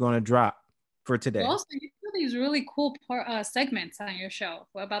inspiration that you're going to drop for today. Also, you do these really cool segments on your show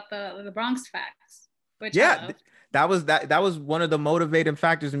about the Bronx facts. Which that was one of the motivating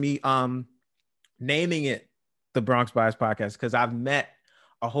factors in me naming it the Bronx Bias Podcast, because I've met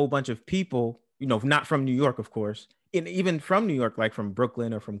a whole bunch of people, not from New York, of course, and even from New York, like from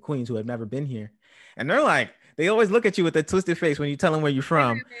Brooklyn or from Queens, who have never been here. And they're like, they always look at you with a twisted face when you tell them where you're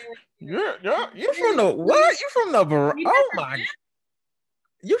from. You're from the what? You're from the oh my,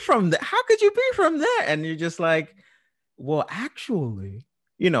 you're from the, how could you be from there? And you're just like, well, actually,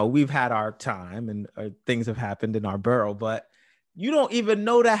 we've had our time and things have happened in our borough, but you don't even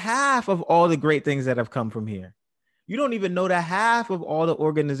know the half of all the great things that have come from here. You don't even know the half of all the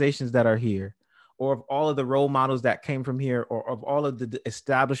organizations that are here, or of all of the role models that came from here, or of all of the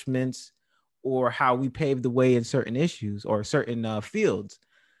establishments, or how we paved the way in certain issues or certain fields.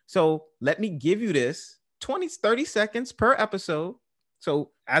 So let me give you this 30 seconds per episode.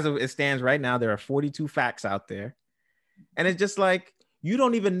 So as it stands right now, there are 42 facts out there. And it's just like, you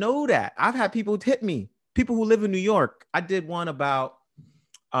don't even know that. I've had people hit me, people who live in New York. I did one about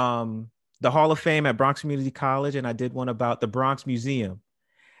the Hall of Fame at Bronx Community College, and I did one about the Bronx Museum.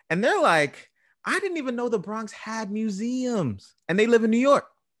 And they're like, I didn't even know the Bronx had museums, and they live in New York.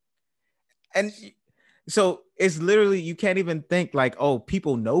 And so it's literally, you can't even think like, oh,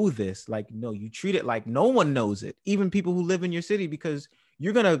 people know this. Like, no, you treat it like no one knows it, even people who live in your city, because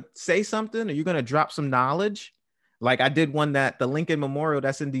you're going to say something or you're going to drop some knowledge. Like I did one that the Lincoln Memorial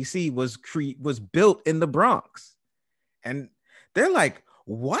that's in DC was built in the Bronx. And they're like,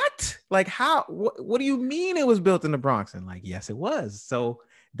 what? Like how, what do you mean it was built in the Bronx? And like, yes, it was. So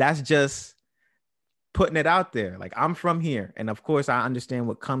that's just putting it out there. Like, I'm from here. And of course I understand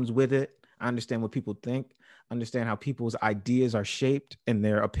what comes with it. I understand what people think, understand how people's ideas are shaped and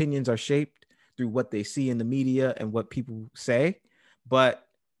their opinions are shaped through what they see in the media and what people say. But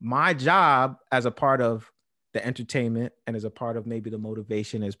my job as a part of the entertainment and as a part of maybe the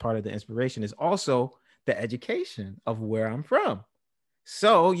motivation, as part of the inspiration, is also the education of where I'm from.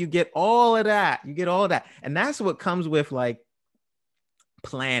 So you get all of that. You get all of that. And that's what comes with like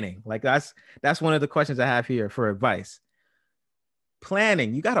planning. Like that's one of the questions I have here for advice.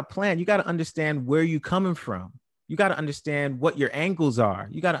 Planning. You got to plan. You got to understand where you're coming from. You got to understand what your angles are.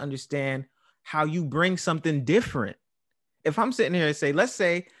 You got to understand how you bring something different. If I'm sitting here and say, let's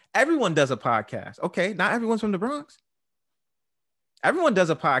say everyone does a podcast. Okay, not everyone's from the Bronx. Everyone does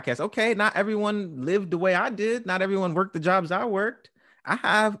a podcast. Okay, not everyone lived the way I did. Not everyone worked the jobs I worked. I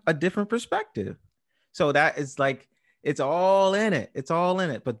have a different perspective. So that is like, it's all in it. It's all in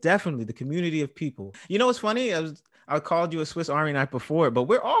it. But definitely the community of people. You know what's funny? I called you a Swiss Army knife before, but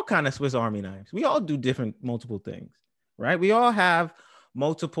we're all kind of Swiss Army knives. We all do different, multiple things, right? We all have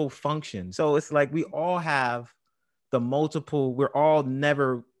multiple functions. So it's like we all have the multiple, we're all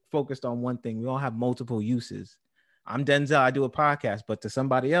never focused on one thing. We all have multiple uses. I'm Denzel, I do a podcast, but to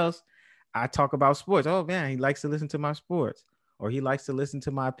somebody else, I talk about sports. Oh man, he likes to listen to my sports, or he likes to listen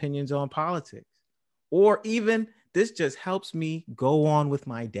to my opinions on politics, or even this just helps me go on with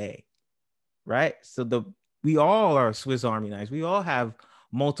my day, right? So we all are Swiss Army knives. We all have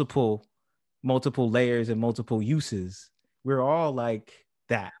multiple layers and multiple uses. We're all like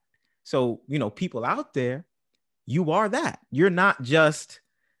that. So, you know, people out there, you are that. You're not just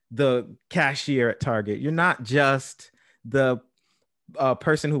the cashier at Target. You're not just the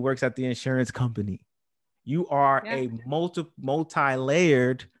person who works at the insurance company. You are a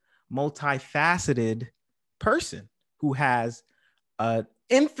multi-layered, multifaceted person who has an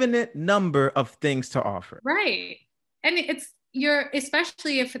infinite number of things to offer. Right. And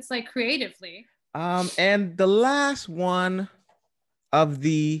especially if it's like creatively. And the last one of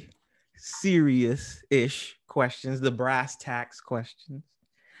the serious-ish questions, the brass tacks questions.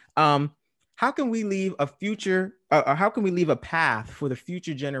 How can we leave a path for the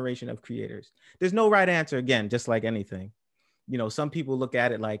future generation of creators? There's no right answer, again, just like anything. You know, some people look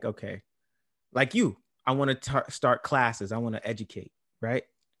at it like, okay, like you, I want to start classes. I want to educate, right?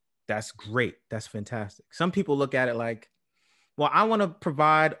 That's great. That's fantastic. Some people look at it like, well, I want to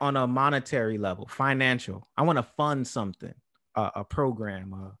provide on a monetary level, financial. I want to fund something, a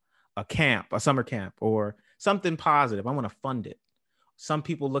program, a camp, a summer camp, or something positive. I want to fund it. Some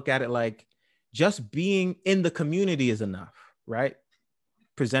people look at it like just being in the community is enough, right?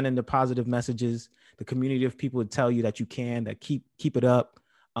 Presenting the positive messages, the community of people would tell you that you can, that keep it up.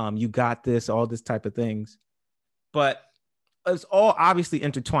 You got this, all this type of things. But it's all obviously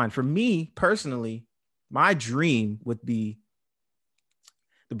intertwined. For me personally, my dream would be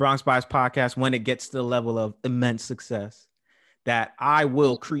the Bronx Bias podcast when it gets to the level of immense success, that I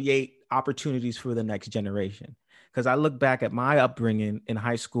will create opportunities for the next generation. Because I look back at my upbringing in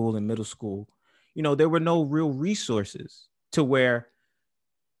high school and middle school, you know, there were no real resources to where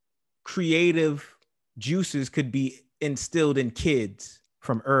creative juices could be instilled in kids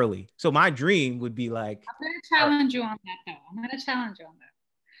from early. So my dream would be like, I'm going to challenge you on that though. I'm going to challenge you on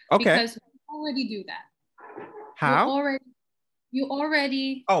that. Okay. Because you already do that. How? You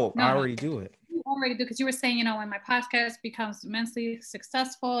already. Oh, no, I already do it. You already do, because you were saying, you know, when my podcast becomes immensely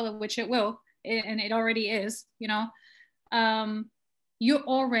successful, which it will, and it already is, you know, you're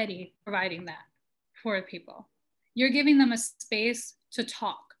already providing that for people. You're giving them a space to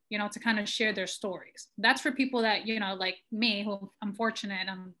talk, you know, to kind of share their stories. That's for people that, you know, like me, who I'm fortunate,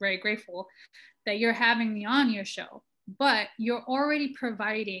 I'm very grateful that you're having me on your show, but you're already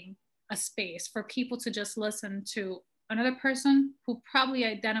providing a space for people to just listen to another person who probably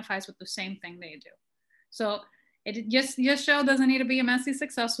identifies with the same thing they do. So your show doesn't need to be immensely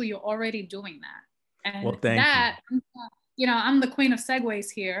successful. You're already doing that. And well, thank you. You know, I'm the queen of segues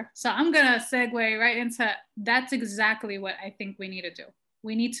here. So I'm going to segue right into, that's exactly what I think we need to do.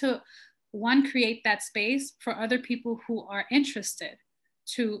 We need to, one, create that space for other people who are interested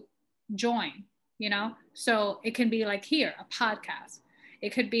to join, you know? So it can be like here, a podcast.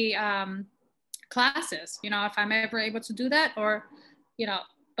 It could be classes, you know, if I'm ever able to do that, or, you know,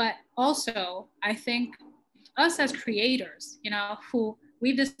 but also I think us as creators, you know, who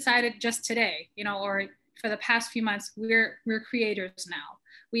we've decided just today, you know, or for the past few months, we're creators now.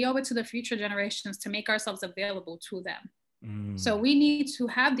 We owe it to the future generations to make ourselves available to them. So we need to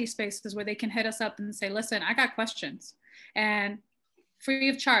have these spaces where they can hit us up and say, listen, I got questions, and free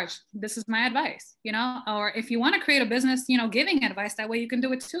of charge, this is my advice, you know, or if you want to create a business, you know, giving advice, that way you can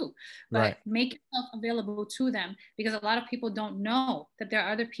do it too, but right. Make yourself available to them, because a lot of people don't know that there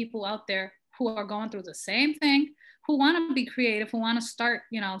are other people out there who are going through the same thing, who want to be creative, who want to start,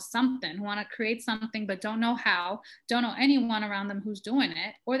 you know, something, who want to create something, but don't know how, don't know anyone around them who's doing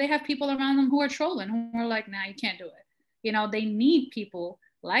it, or they have people around them who are trolling, who are like, nah, you can't do it. You know, they need people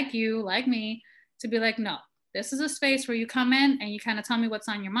like you, like me, to be like, no, this is a space where you come in and you kind of tell me what's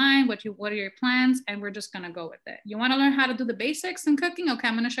on your mind, what are your plans, and we're just gonna go with it. You want to learn how to do the basics in cooking? Okay,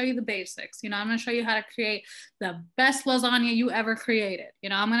 I'm gonna show you the basics. You know, I'm gonna show you how to create the best lasagna you ever created. You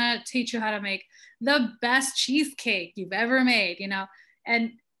know, I'm gonna teach you how to make the best cheesecake you've ever made. You know,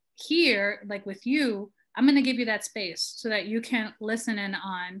 and here, like with you, I'm gonna give you that space so that you can listen in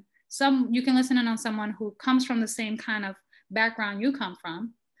on someone who comes from the same kind of background you come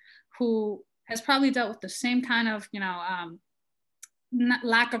from, who has probably dealt with the same kind of,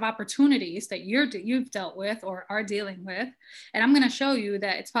 lack of opportunities that you've dealt with or are dealing with. And I'm going to show you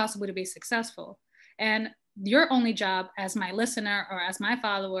that it's possible to be successful. And your only job as my listener or as my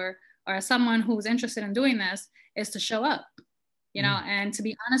follower or as someone who's interested in doing this is to show up, and to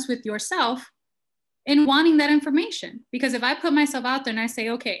be honest with yourself in wanting that information. Because if I put myself out there and I say,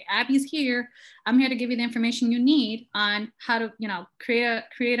 okay, Abby's here, I'm here to give you the information you need on how to,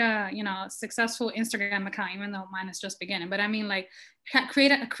 create a successful Instagram account, even though mine is just beginning. But I mean, like,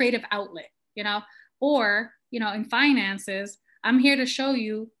 create a creative outlet, or, in finances, I'm here to show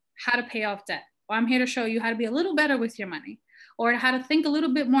you how to pay off debt, or I'm here to show you how to be a little better with your money, or how to think a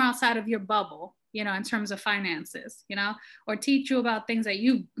little bit more outside of your bubble, in terms of finances, or teach you about things that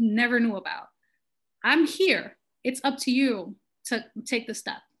you never knew about. I'm here. It's up to you to take the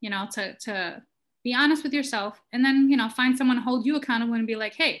step, to be honest with yourself, and then, find someone to hold you accountable and be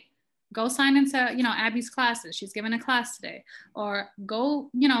like, hey, go sign into, Abby's classes. She's giving a class today. Or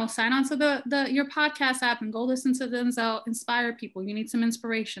go, sign on to your podcast app and go listen to Denzel inspire people. You need some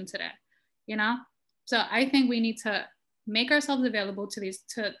inspiration today, So I think we need to make ourselves available to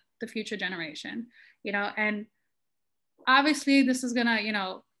the future generation, and obviously this is gonna,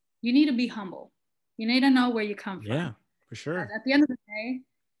 you need to be humble. You need to know where you come from. Yeah, for sure. At the end of the day,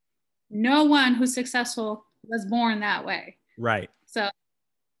 no one who's successful was born that way. Right. So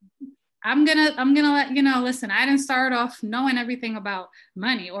I'm gonna let you know, listen, I didn't start off knowing everything about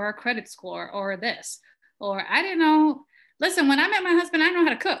money or a credit score or this, or I didn't know. Listen, when I met my husband, I know how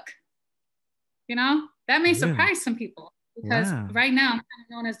to cook. That may surprise some people, because right now I'm kind of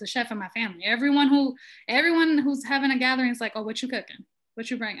known as the chef of my family. Everyone who's having a gathering is like, oh, what you cooking? What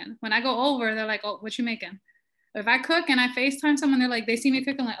you bringing? When I go over, they're like, oh, what you making? If I cook and I FaceTime someone, they're like, they see me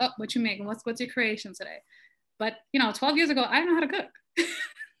cooking, like, oh, what you making? What's your creation today? But 12 years ago, I didn't know how to cook.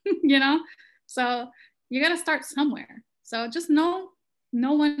 So you got to start somewhere. So just know,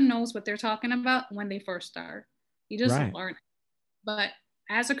 no one knows what they're talking about when they first start. You just learn it. But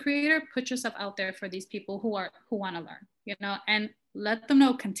as a creator, put yourself out there for these people who want to learn, and let them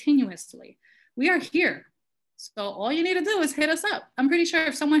know continuously, we are here. So all you need to do is hit us up. I'm pretty sure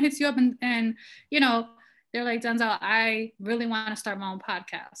if someone hits you up and they're like, Denzel, I really want to start my own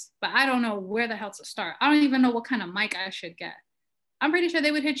podcast, but I don't know where the hell to start. I don't even know what kind of mic I should get. I'm pretty sure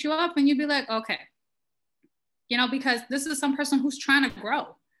they would hit you up and you'd be like, okay, because this is some person who's trying to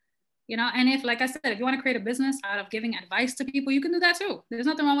grow, and if, like I said, if you want to create a business out of giving advice to people, you can do that too. There's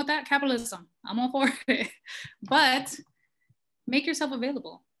nothing wrong with that. Capitalism, I'm all for it. But make yourself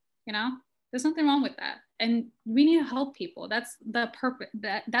available, There's nothing wrong with that. And we need to help people. That's the purpose.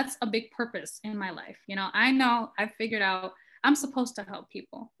 That's a big purpose in my life. I know I've figured out I'm supposed to help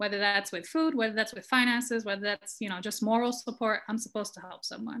people, whether that's with food, whether that's with finances, whether that's, just moral support. I'm supposed to help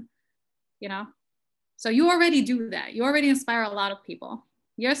someone, So you already do that. You already inspire a lot of people.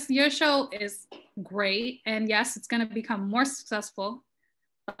 Yes, your show is great. And yes, it's going to become more successful,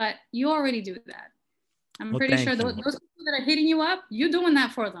 but you already do that. I'm pretty sure those people that are hitting you up, you're doing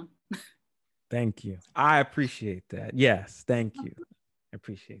that for them. Thank you. I appreciate that. Yes, thank you. I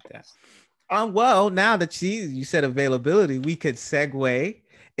appreciate that. Well, now that you said availability, we could segue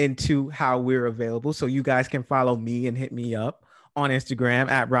into how we're available. So you guys can follow me and hit me up on Instagram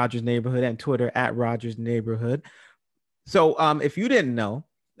at Rogers Neighborhood and Twitter at Rogers Neighborhood. So if you didn't know,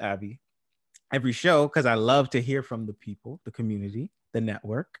 Abby, every show, because I love to hear from the people, the community, the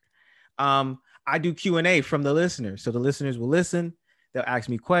network, I do Q&A from the listeners. So the listeners will listen. They'll ask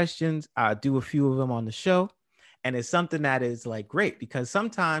me questions. I'll do a few of them on the show. And it's something that is like great, because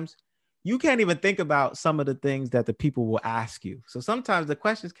sometimes you can't even think about some of the things that the people will ask you. So sometimes the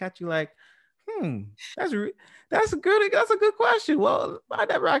questions catch you like, that's a good question. Well, I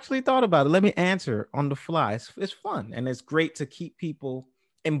never actually thought about it. Let me answer on the fly. It's fun. And it's great to keep people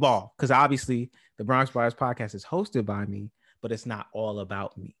involved, because obviously the Bronx Bars podcast is hosted by me, but it's not all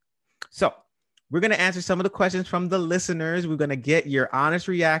about me. So we're going to answer some of the questions from the listeners. We're going to get your honest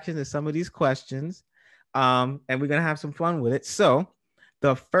reaction to some of these questions. And we're going to have some fun with it. So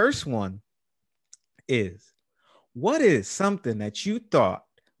the first one is, what is something that you thought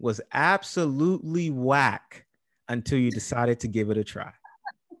was absolutely whack until you decided to give it a try?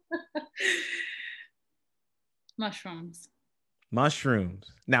 Mushrooms.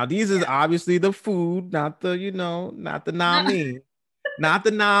 Mushrooms. Now, these is obviously the food, not the, not the nah mean. Not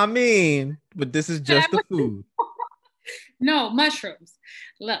the nah mean, but this is just the food. No, mushrooms.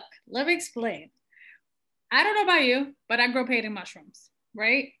 Look, let me explain. I don't know about you, but I grew up hating mushrooms,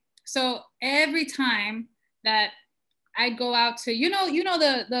 right? So every time that I go out to,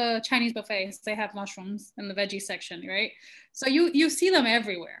 the Chinese buffets, they have mushrooms in the veggie section, right? So you see them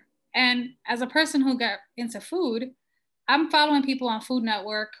everywhere. And as a person who got into food, I'm following people on Food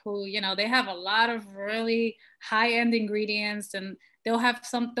Network who, they have a lot of really high-end ingredients, and they'll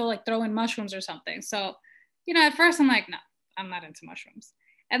like throw in mushrooms or something. So, at first I'm like, no, I'm not into mushrooms.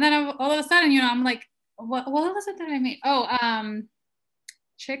 And then all of a sudden, I'm like, what was it that I made? Oh,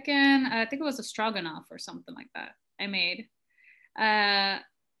 chicken. I think it was a stroganoff or something like that I made. I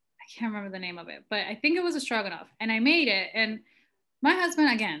can't remember the name of it, but I think it was a stroganoff, and I made it. And my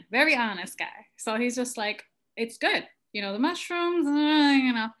husband, again, very honest guy. So he's just like, it's good. The mushrooms,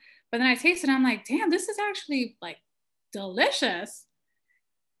 but then I tasted it. I'm like, damn, this is actually like delicious.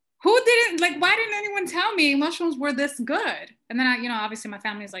 Who didn't why didn't anyone tell me mushrooms were this good? And then obviously my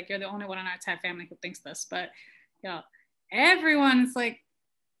family's like, you're the only one in our entire family who thinks this, but everyone's like,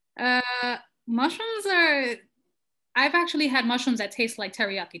 mushrooms are, I've actually had mushrooms that taste like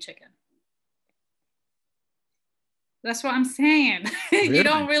teriyaki chicken. That's what I'm saying. Really? You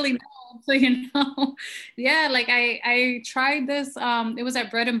don't really know. So, yeah, like I tried this. It was at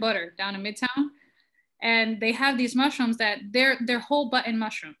Bread and Butter down in Midtown. And they have these mushrooms that they're whole button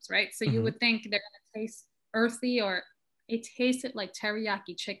mushrooms, right? So you would think they're gonna taste earthy, or it tasted like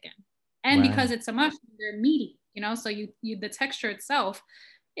teriyaki chicken. And because it's a mushroom, they're meaty, so you the texture itself,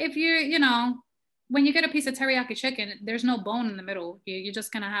 if you're, when you get a piece of teriyaki chicken, there's no bone in the middle. You're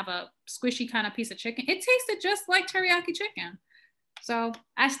just gonna have a squishy kind of piece of chicken. It tasted just like teriyaki chicken. So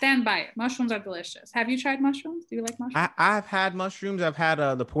I stand by it. Mushrooms are delicious. Have you tried mushrooms? Do you like mushrooms? I've had mushrooms. I've had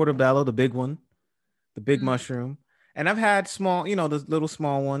the portobello, the big one, the big mushroom. And I've had small, the little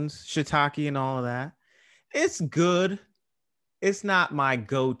small ones, shiitake and all of that. It's good. It's not my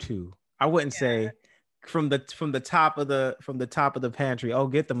go-to. I wouldn't say from the top of the pantry, oh,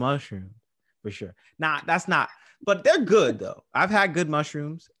 get the mushroom for sure. Nah, that's not, but they're good though. I've had good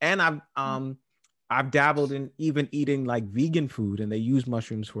mushrooms, and I've dabbled in even eating like vegan food, and they use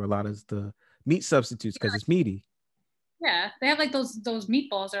mushrooms for a lot of the meat substitutes because it's meaty. Yeah, they have like those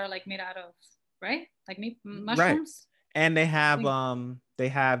meatballs are like made out of, right? Like meat mushrooms. Right. And they have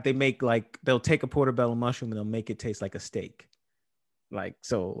they make like, they'll take a portobello mushroom and they'll make it taste like a steak. Like,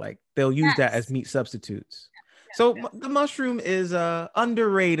 so like they'll use that as meat substitutes. So the mushroom is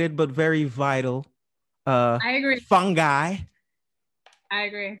underrated but very vital. I agree. Fungi. I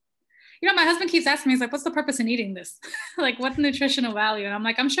agree. My husband keeps asking me, he's like, what's the purpose in eating this? Like, what's the nutritional value? And I'm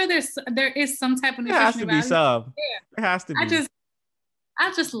like, I'm sure there is some type of nutritional value. There has to be some. There has to be.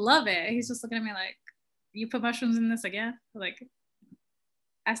 I just love it. He's just looking at me like, you put mushrooms in this again? Like,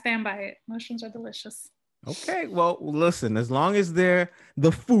 I stand by it. Mushrooms are delicious. Okay, well, listen, as long as they're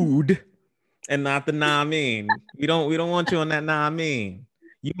the food and not the nah mean, we don't want you on that nah mean.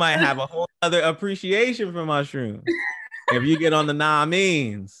 You might have a whole other appreciation for mushrooms. If you get on the nah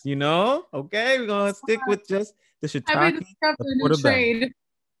means, okay, we're gonna stick with just the shiitake. Trade.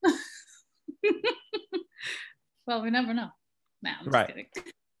 Well, we never know. Nah, I'm just kidding.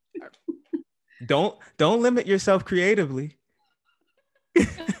 Don't limit yourself creatively.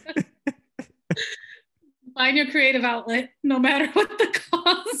 Find your creative outlet, no matter what the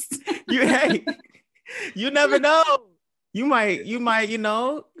cost. You never know. You might,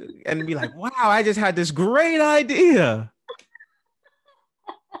 and be like, wow, I just had this great idea.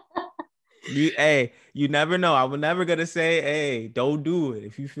 You never know. I was never gonna say, hey, don't do it.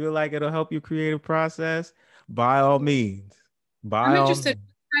 If you feel like it'll help your creative process, by all means. I'm interested in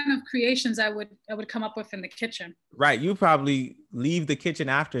what kind of creations I would come up with in the kitchen. Right. You probably leave the kitchen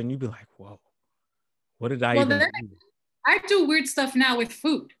after and you'd be like, whoa, what did I even do? I do weird stuff now with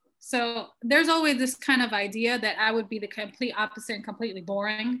food. So there's always this kind of idea that I would be the complete opposite and completely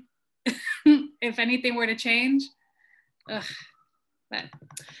boring if anything were to change. Ugh. But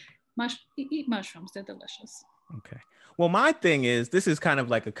eat mushrooms, they're delicious. Okay. Well, my thing is, this is kind of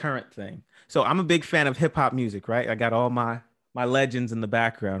like a current thing. So I'm a big fan of hip hop music, right? I got all my legends in the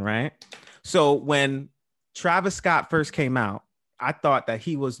background, right? So when Travis Scott first came out, I thought that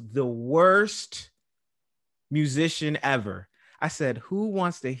he was the worst musician ever. I said, who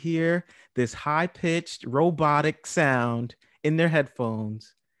wants to hear this high-pitched robotic sound in their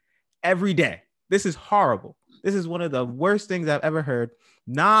headphones every day? This is horrible. This is one of the worst things I've ever heard.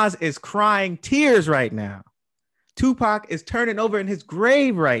 Nas is crying tears right now. Tupac is turning over in his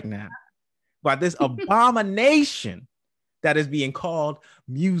grave right now. by this abomination that is being called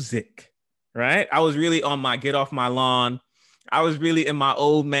music, right? I was really on my get off my lawn. I was really in my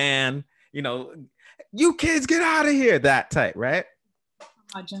old man, you kids get out of here, that type, right?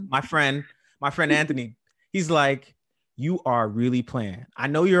 Imagine. My friend Anthony, he's like, you are really playing. I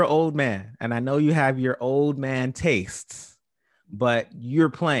know you're an old man and I know you have your old man tastes, but you're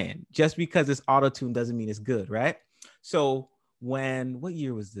playing. Just because it's auto-tune doesn't mean it's good, right? So what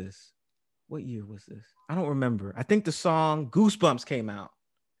year was this? I don't remember. I think the song Goosebumps came out.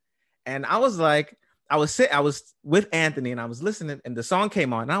 And I was like, I was with Anthony and I was listening and the song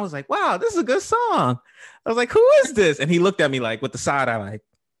came on and I was like, wow, this is a good song. I was like, who is this? And he looked at me like with the side eye, like,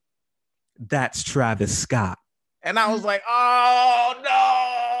 that's Travis Scott. And I was like, oh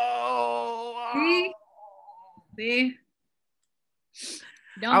no. See?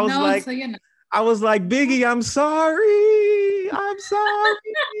 Don't know until you know. I was like, Biggie, I'm sorry. I'm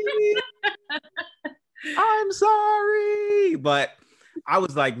sorry. But I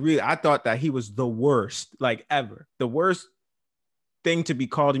was like, really, I thought that he was the worst, like ever, the worst thing to be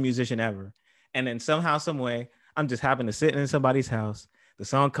called a musician ever. And then somehow, some way, I'm just happen to sit in somebody's house. The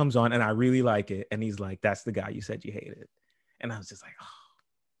song comes on and I really like it. And he's like, that's the guy you said you hated. And I was just like, oh,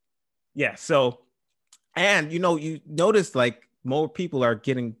 yeah. So, and you notice like more people are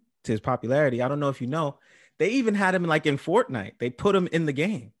getting to his popularity. I don't know if you know, they even had him like in Fortnite. They put him in the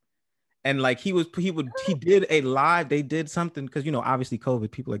game. And like he did a live, they did something because, obviously COVID,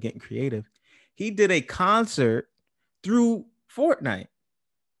 people are getting creative. He did a concert through Fortnite.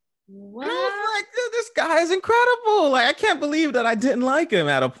 What? And I was like, dude, this guy is incredible. Like, I can't believe that I didn't like him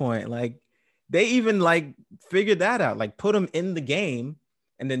at a point. Like, they even like figured that out, like put him in the game.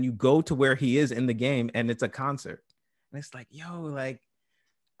 And then you go to where he is in the game and it's a concert. And it's like, yo, like,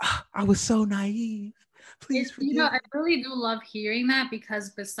 I was so naive. Please forgive me. I really do love hearing that because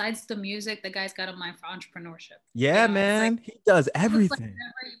besides the music, the guy's got a mind for entrepreneurship. Yeah, man. He does everything. Like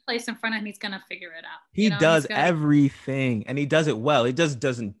whatever you place in front of him, he's gonna figure it out. He does everything, and he does it well. He just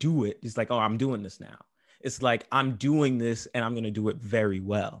doesn't do it. He's like, oh, I'm doing this now. It's like, I'm doing this, and I'm gonna do it very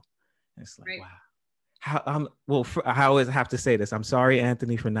well. And it's like, right. Wow. I always have to say this. I'm sorry,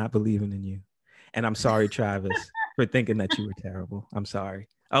 Anthony, for not believing in you, and I'm sorry, Travis, for thinking that you were terrible. I'm sorry.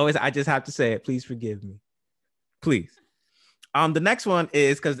 I just have to say it. Please forgive me. Please. The next one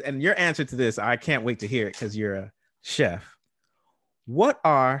is and your answer to this, I can't wait to hear it because you're a chef. What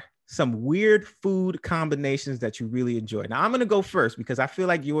are some weird food combinations that you really enjoy? Now I'm going to go first because I feel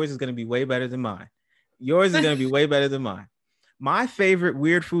like yours is going to be way better than mine. My favorite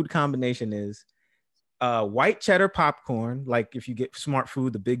weird food combination is white cheddar popcorn. Like if you get Smart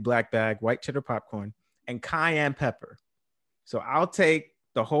Food, the big black bag, white cheddar popcorn and cayenne pepper. So I'll take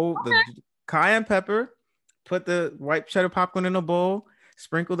the cayenne pepper, put the white cheddar popcorn in a bowl,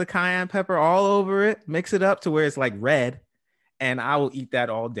 sprinkle the cayenne pepper all over it, mix it up to where it's like red, and I will eat that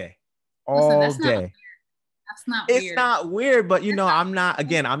all day. That's day. Not weird. It's not weird, but I'm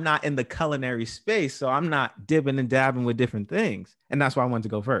not in the culinary space, so I'm not dipping and dabbing with different things. And that's why I wanted to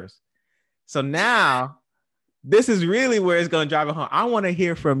go first. So now this is really where it's going to drive it home. I want to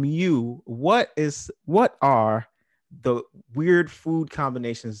hear from you. What are the weird food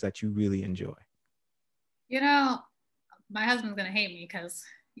combinations that you really enjoy? My husband's gonna hate me because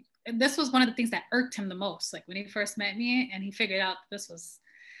this was one of the things that irked him the most, like when he first met me and he figured out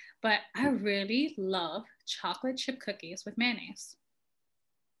but I really love chocolate chip cookies with mayonnaise.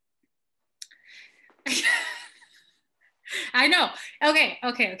 I know. Okay.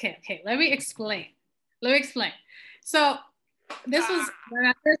 Let me explain. So this was when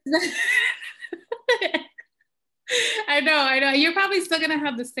I first I know. You're probably still gonna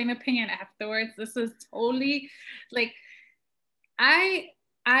have the same opinion afterwards. This is totally like I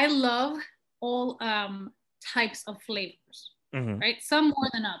love all types of flavors, right? Some more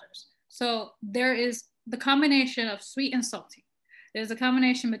than others. So there is the combination of sweet and salty. There's a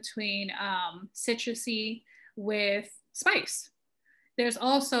combination between citrusy with spice. There's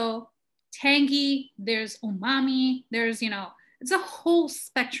also tangy. There's umami. There's it's a whole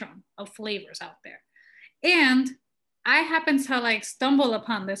spectrum of flavors out there. And I happened to stumble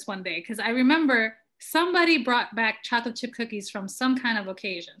upon this one day because I remember somebody brought back chocolate chip cookies from some kind of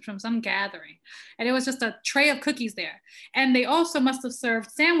occasion, from some gathering. And it was just a tray of cookies there. And they also must have served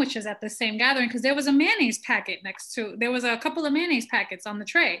sandwiches at the same gathering because there was a mayonnaise packet there was a couple of mayonnaise packets on the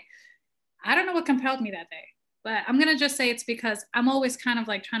tray. I don't know what compelled me that day, but I'm going to just say it's because I'm always kind of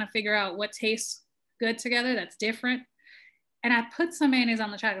trying to figure out what tastes good together that's different. And I put some mayonnaise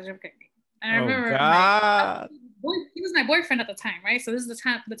on the chocolate chip cookie. And I remember he was my boyfriend at the time, right? So this is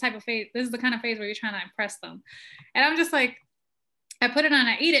the type of phase. This is the kind of phase where you're trying to impress them. And I'm just like, I put it on,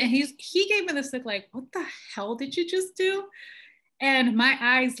 I ate it, and he gave me this look like, what the hell did you just do? And my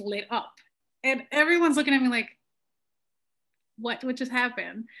eyes lit up, and everyone's looking at me like, what just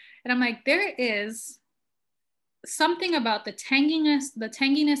happened? And I'm like, there is something about the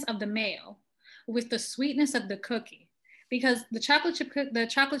tanginess of the mayo with the sweetness of the cookie, because the chocolate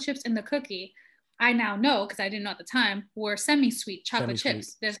chips in the cookie, I now know, because I didn't know at the time, were semi-sweet chocolate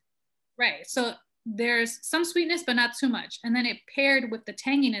chips. Right. So there's some sweetness, but not too much. And then it paired with the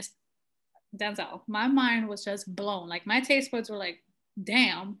tanginess. Denzel, my mind was just blown. Like my taste buds were like,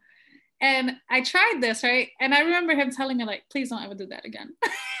 damn. And I tried this, right? And I remember him telling me like, please don't ever do that again.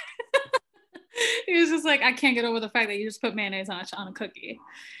 He was just like, I can't get over the fact that you just put mayonnaise on a cookie.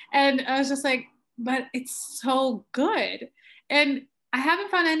 And I was just like, but it's so good. And I haven't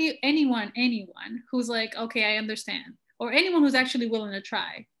found anyone who's like, okay, I understand. Or anyone who's actually willing to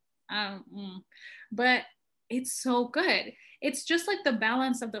try. But it's so good. It's just like the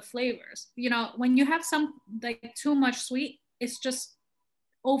balance of the flavors. You know, when you have some like too much sweet, it's just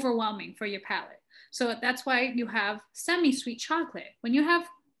overwhelming for your palate. So that's why you have semi-sweet chocolate. When you have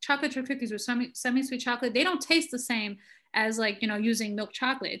chocolate chip cookies with semi-sweet chocolate, they don't taste the same as like, you know, using milk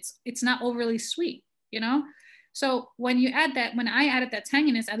chocolate. It's not overly sweet, you know? So when I added that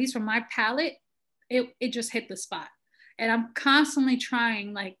tanginess, at least for my palate, it just hit the spot. And I'm constantly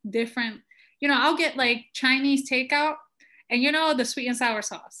trying like different, you know, I'll get like Chinese takeout and, you know, the sweet and sour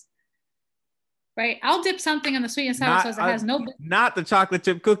sauce, right? I'll dip something in the sweet and sour sauce that has no... Not the chocolate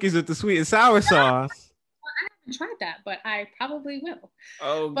chip cookies with the sweet and sour sauce. I haven't tried that, but I probably will.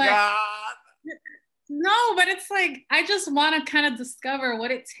 God. No, but it's like, I just want to kind of discover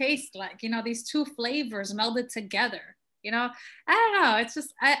what it tastes like, you know, these two flavors melded together, you know? I don't know. It's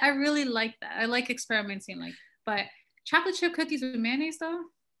just, I really like that. I like experimenting, like, but chocolate chip cookies with mayonnaise though?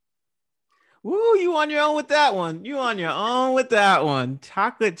 Woo, you on your own with that one.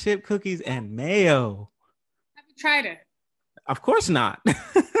 Chocolate chip cookies and mayo. Have you tried it? Of course not.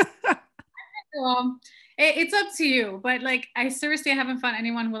 It's up to you, but like I seriously haven't found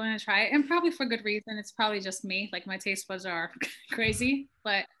anyone willing to try it, and probably for good reason. It's probably just me, like my taste buds are crazy,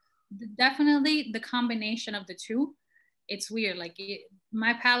 but definitely the combination of the two, it's weird. Like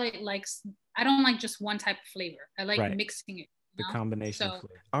my palate likes, I don't like just one type of flavor. I like mixing it. The combination of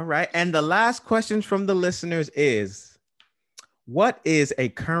flavor. All right, and the last question from the listeners is, what is a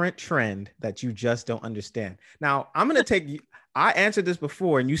current trend that you just don't understand? Now, I'm going to take you, I answered this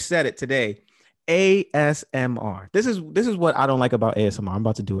before and you said it today. ASMR. This is what I don't like about ASMR. I'm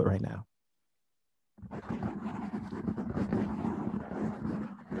about to do it right now.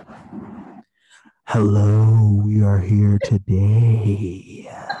 Hello, we are here today.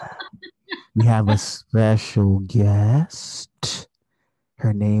 We have a special guest.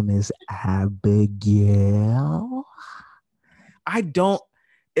 Her name is Abigail.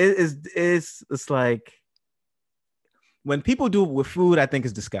 It's like when people do it with food, I think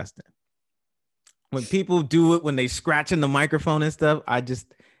it's disgusting. When people do it, when they scratch in the microphone and stuff,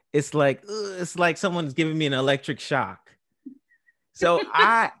 it's like someone's giving me an electric shock. So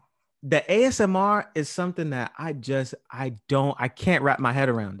the ASMR is something that I can't wrap my head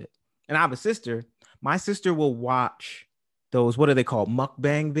around it. And I have a sister. My sister will watch those, what are they called?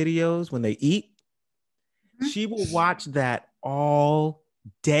 Mukbang videos when they eat. Mm-hmm. She will watch that all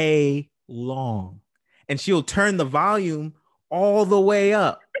day long. And she'll turn the volume all the way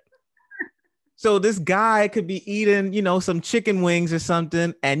up. So this guy could be eating, you know, some chicken wings or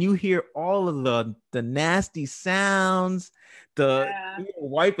something, and you hear all of the nasty sounds. He'll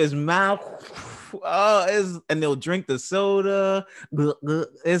wipe his mouth. And they'll drink the soda.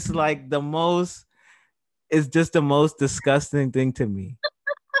 It's like it's just the most disgusting thing to me.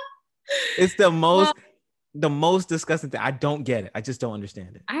 It's the most disgusting thing. I don't get it. I just don't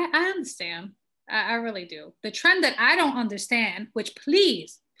understand it. I understand. I really do. The trend that I don't understand, which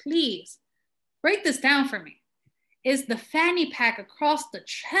please break this down for me, is the fanny pack across the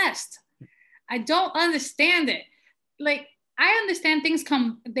chest. I don't understand it. Like, I understand things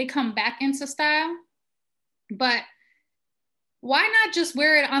come back into style, but why not just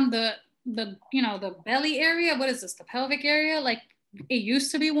wear it on the belly area? What is this, the pelvic area? Like it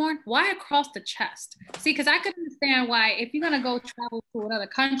used to be worn. Why across the chest? See, because I could understand why if you're gonna go travel to another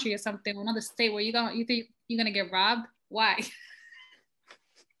country or something, or another state where you think you're gonna get robbed. Why?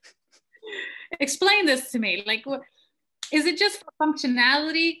 Explain this to me. Like, what is it just for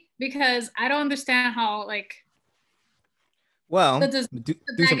functionality? Because I don't understand how, like. Well, do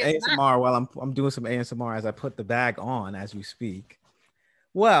some ASMR while I'm doing some ASMR as I put the bag on as we speak.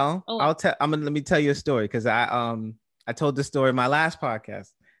 Well, let me tell you a story, because I told this story in my last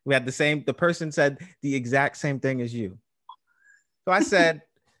podcast. We had the person said the exact same thing as you. So I said,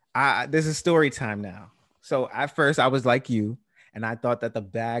 this is story time now. So at first I was like you, and I thought that the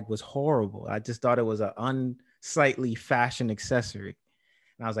bag was horrible. I just thought it was an unsightly fashion accessory.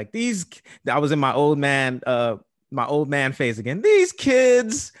 And I was like, I was in my old man phase again. These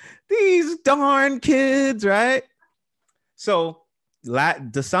kids, these darn kids, right? So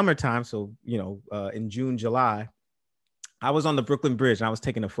the summertime, so, in June, July, I was on the Brooklyn Bridge and I was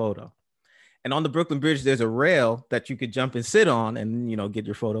taking a photo. And on the Brooklyn Bridge, there's a rail that you could jump and sit on and, get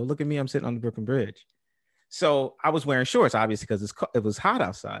your photo. Look at me, I'm sitting on the Brooklyn Bridge. So I was wearing shorts, obviously, because it was hot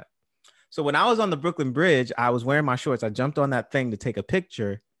outside. So when I was on the Brooklyn Bridge, I was wearing my shorts. I jumped on that thing to take a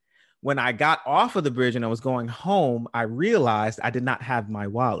picture. When I got off of the bridge and I was going home, I realized I did not have my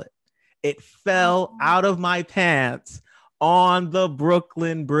wallet. It fell out of my pants on the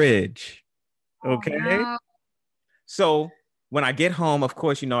Brooklyn Bridge. Okay. Oh, no. So when I get home, of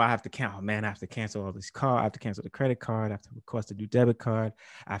course, I have to count. Oh, man, I have to cancel all these cards. I have to cancel the credit card. I have to request a new debit card.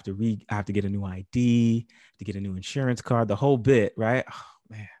 I have to get a new ID, to get a new insurance card, the whole bit, right? Oh,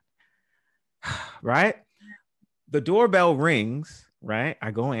 man. Right? The doorbell rings, right?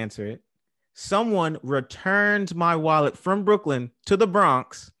 I go answer it. Someone returned my wallet from Brooklyn to the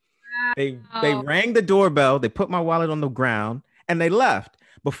Bronx. They rang the doorbell. They put my wallet on the ground and they left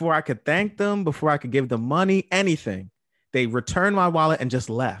before I could thank them, before I could give them money, anything. They returned my wallet and just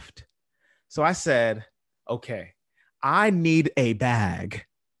left. So I said, okay, I need a bag.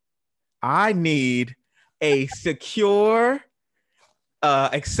 I need a secure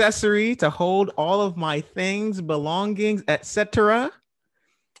accessory to hold all of my things, belongings, etc.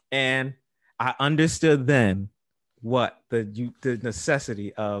 And I understood then what the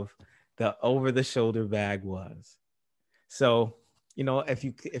necessity of the over-the-shoulder bag was. So, if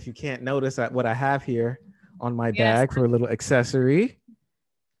you can't notice what I have here on my bag for a little accessory,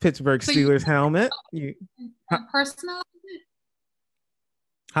 Pittsburgh Steelers helmet. Personal?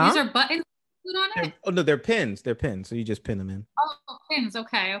 Huh? These are buttons on it? Oh no, they're pins. They're pins. So you just pin them in. Oh, pins.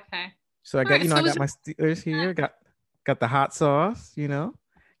 Okay. So I got, right, I got my Steelers here. Got the hot sauce.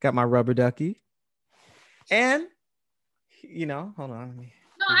 Got my rubber ducky, and hold on.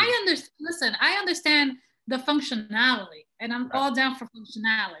 No, I understand. Listen, I understand the functionality, and I'm all down for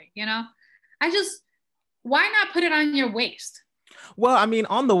functionality. Why not put it on your waist? Well, I mean,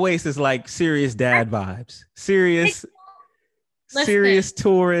 on the waist is like serious dad vibes. Serious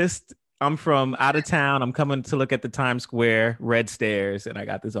tourist. I'm from out of town. I'm coming to look at the Times Square red stairs, and I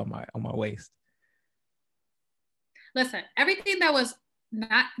got this on my waist. Listen, everything that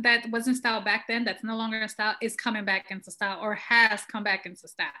wasn't style back then, that's no longer in style, is coming back into style or has come back into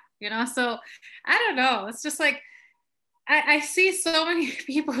style. So I don't know. It's just like I see so many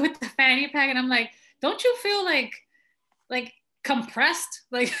people with the fanny pack, and I'm like, don't you feel like compressed?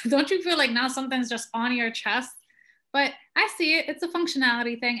 Like, don't you feel like now something's just on your chest? But I see it. It's a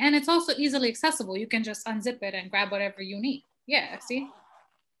functionality thing, and it's also easily accessible. You can just unzip it and grab whatever you need. Yeah, see?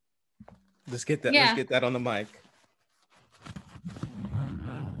 Let's get that. Yeah. Let's get that on the mic.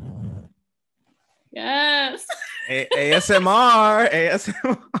 Yes. ASMR. I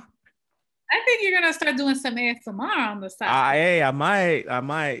think you're gonna start doing some ASMR on the side. Hey, I might.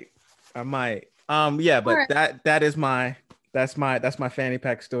 Yeah, but right. That's my fanny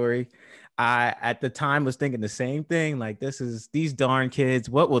pack story. I at the time was thinking the same thing. Like, these darn kids.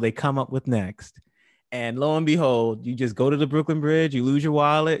 What will they come up with next? And lo and behold, you just go to the Brooklyn Bridge, you lose your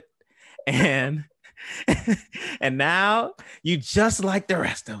wallet, and now you just like the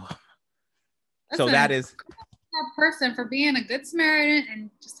rest of them. Listen, so that is that person for being a good Samaritan and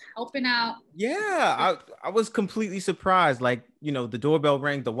just helping out. Yeah, I was completely surprised. Like, the doorbell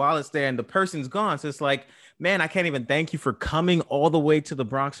rang, the wallet's there, and the person's gone. So it's like, man, I can't even thank you for coming all the way to the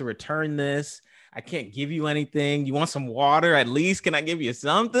Bronx to return this. I can't give you anything. You want some water? At least can I give you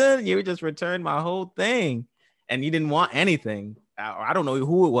something? You just returned my whole thing, and you didn't want anything. I don't know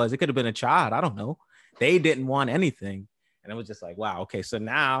who it was. It could have been a child. I don't know. They didn't want anything. And it was just like, wow, okay, so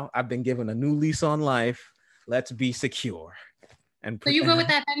now I've been given a new lease on life. Let's be secure. And so you go with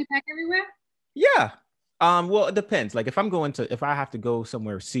that fanny pack everywhere? Yeah. Well, it depends. Like, if I have to go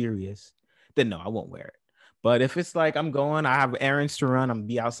somewhere serious, then no, I won't wear it. But if it's like I have errands to run, I'm gonna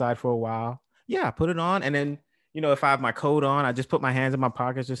be outside for a while. Yeah, I put it on. And then, if I have my coat on, I just put my hands in my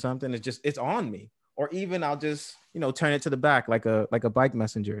pockets or something. It's on me. Or even I'll just, turn it to the back like a bike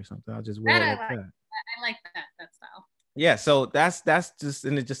messenger or something. I'll just wear it like that. I like that style. Yeah, so that's just,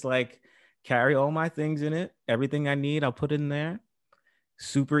 and it's just like, carry all my things in it. Everything I need, I'll put it in there.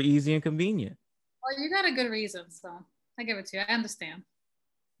 Super easy and convenient. Well, you got a good reason, so I give it to you. I understand.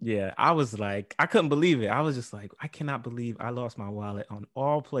 Yeah, I was like, I couldn't believe it. I was just like, I cannot believe I lost my wallet on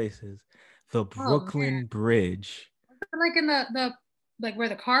all places. The Brooklyn Bridge. like in the like where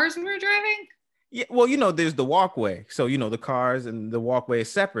the cars were driving? Yeah, well, there's the walkway. So, the cars and the walkway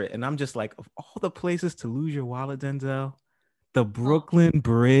is separate. And I'm just like, of all the places to lose your wallet, Denzel, the Oh, Brooklyn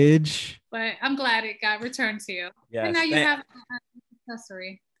Bridge. but I'm glad it got returned to you. And now Yes. you have an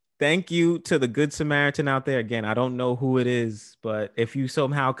accessory. Thank you to the Good Samaritan out there. Again, I don't know who it is, but if you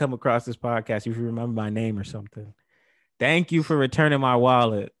somehow come across this podcast, if you remember my name or something, thank you for returning my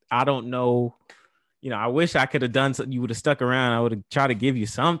wallet. I don't know. I wish I could have done something. You would have stuck around. I would have tried to give you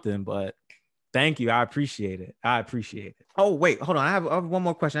something, but thank you. I appreciate it. Oh, wait, hold on. I have one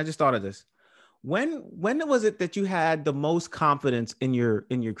more question. I just thought of this. When was it that you had the most confidence in your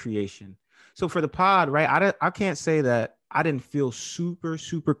creation? So for the pod, right? I can't say that I didn't feel super,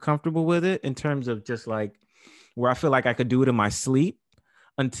 super comfortable with it in terms of just like where I feel like I could do it in my sleep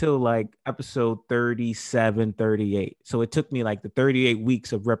until like episode 37, 38. So it took me like the 38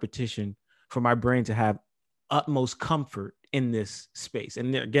 weeks of repetition for my brain to have utmost comfort in this space.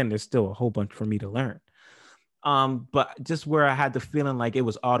 And again, there's still a whole bunch for me to learn. But just where I had the feeling like it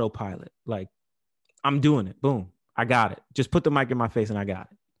was autopilot, like I'm doing it. Boom. I got it. Just put the mic in my face and I got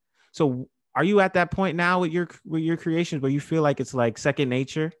it. So are you at that point now with your creations where you feel like it's like second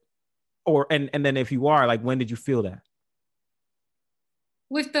nature? Or and then if you are, like, when did you feel that?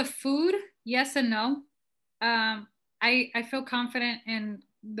 With the food, yes and no. I feel confident in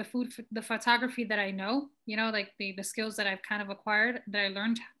the the photography that I know, like the skills that I've kind of acquired that I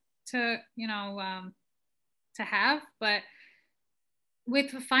learned to, to have. But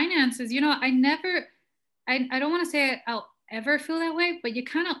with finances, I don't want to say I'll ever feel that way, but you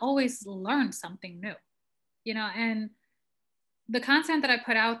kind of always learn something new, and the content that I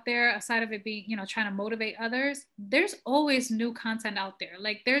put out there, aside of it being, trying to motivate others, there's always new content out there.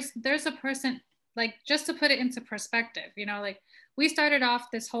 Like there's a person, like, just to put it into perspective, like we started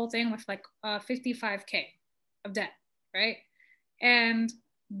off this whole thing with like 55K of debt, right? And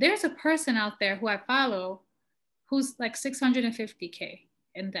there's a person out there who I follow who's like 650K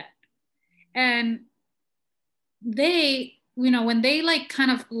in debt. And they, when they like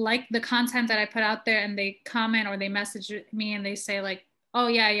kind of like the content that I put out there and they comment or they message me and they say like, oh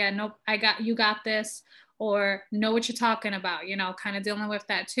yeah, nope, you got this, or know what you're talking about, kind of dealing with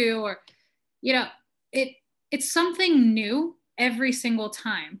that too. Or, it's something new every single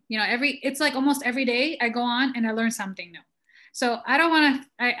time, it's like almost every day I go on and I learn something new. So I don't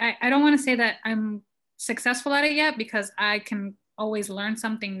want to say that I'm successful at it yet, because I can always learn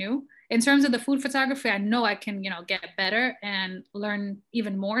something new. In terms of the food photography, I know I can, get better and learn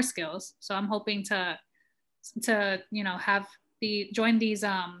even more skills. So I'm hoping to have join these,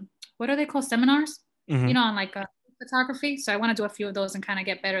 what are they called? Seminars, Mm-hmm. On like photography. So I want to do a few of those and kind of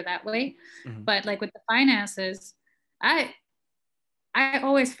get better that way. Mm-hmm. But like with the finances, I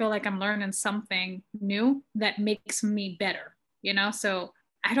always feel like I'm learning something new that makes me better, So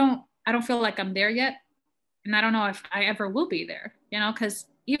I don't feel like I'm there yet. And I don't know if I ever will be there, because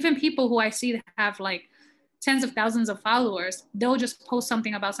even people who I see that have like tens of thousands of followers, they'll just post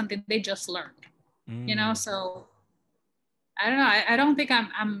something about something they just learned, So I don't know. I don't think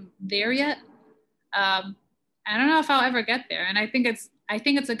I'm there yet. I don't know if I'll ever get there. And I think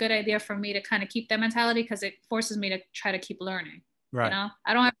it's a good idea for me to kind of keep that mentality, because it forces me to try to keep learning. Right.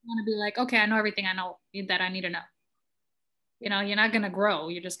 I don't want to be like, okay, I know everything I know that I need to know. You're not going to grow.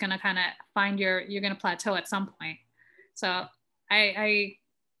 You're just going to kind of you're going to plateau at some point. So I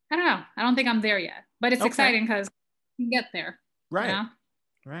don't know. I don't think I'm there yet, but it's exciting because you can get there. Right.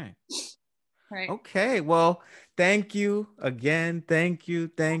 Right. Right. Okay. Well, thank you again. Thank you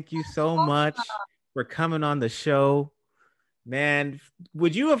so much for coming on the show, man.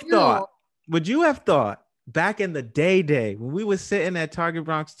 Would you have thought back in the day when we were sitting at Target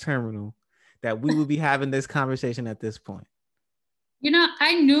Bronx Terminal that we would be having this conversation at this point?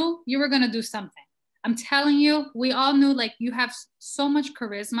 I knew you were going to do something. I'm telling you, we all knew, like, you have so much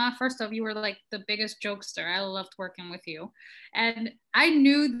charisma. First off, you were like the biggest jokester. I loved working with you. And I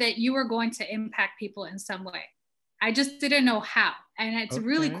knew that you were going to impact people in some way. I just didn't know how. And it's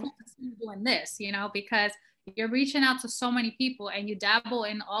really cool to see you doing this, because you're reaching out to so many people and you dabble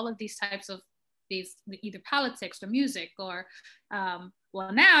in all of these types of either politics or music or,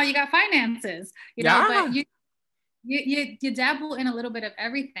 well, now you got finances, but you dabble in a little bit of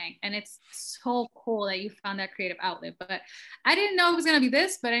everything, and it's so cool that you found that creative outlet. But I didn't know it was going to be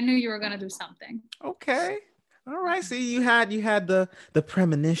this, but I knew you were going to do something. Okay. All right. See, you had the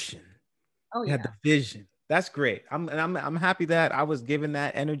premonition. Oh, you had the vision. That's great. I'm happy that I was giving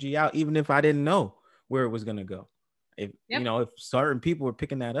that energy out, even if I didn't know where it was going to go. If if certain people were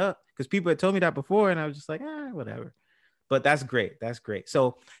picking that up, because people had told me that before and I was just like, whatever. But that's great.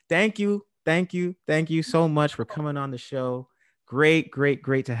 So thank you Thank you. Thank you so much for coming on the show. Great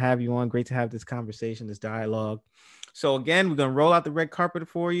to have you on. Great to have this conversation, this dialogue. So again, we're going to roll out the red carpet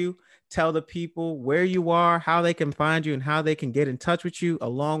for you. Tell the people where you are, how they can find you, and how they can get in touch with you,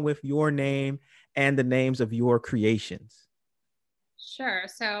 along with your name and the names of your creations. Sure.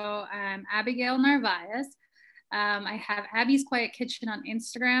 So Abigail Narvaez. I have Abby's Quiet Kitchen on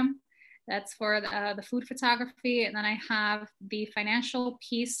Instagram. That's for the food photography. And then I have the Financial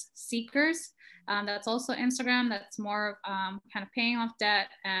Peace Seekers. That's also Instagram. That's more kind of paying off debt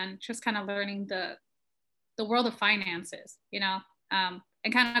and just kind of learning the world of finances,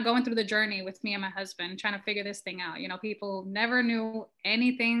 and kind of going through the journey with me and my husband, trying to figure this thing out. People never knew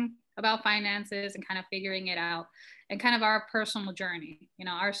anything about finances and kind of figuring it out, and kind of our personal journey,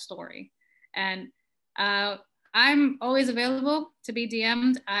 our story. And I'm always available to be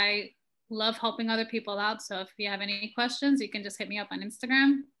DM'd. I love helping other people out. So if you have any questions, you can just hit me up on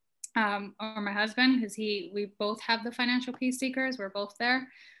Instagram, or my husband, because we both have the Financial Peace Seekers. We're both there.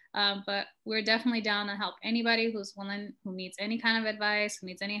 But we're definitely down to help anybody who's willing, who needs any kind of advice, who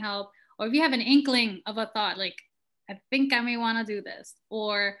needs any help, or if you have an inkling of a thought, like, I think I may want to do this,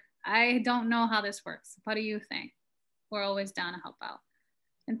 or I don't know how this works. What do you think? We're always down to help out.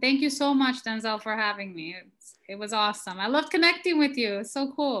 And thank you so much, Denzel, for having me. It was awesome. I loved connecting with you. It's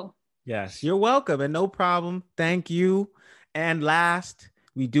so cool. Yes, you're welcome, and no problem. Thank you. And last,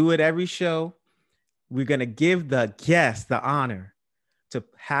 we do it every show. We're going to give the guest the honor to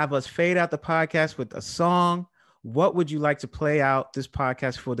have us fade out the podcast with a song. What would you like to play out this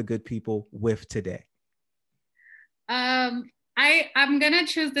podcast for the good people with today? I'm going to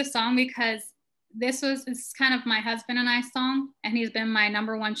choose this song because it's kind of my husband and I song, and he's been my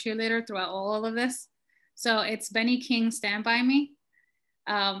number one cheerleader throughout all of this. So it's Benny King, Stand By Me.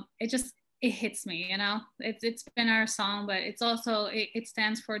 It hits me, it's been our song, but it's also, it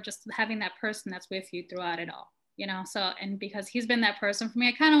stands for just having that person that's with you throughout it all, so, and because he's been that person for me,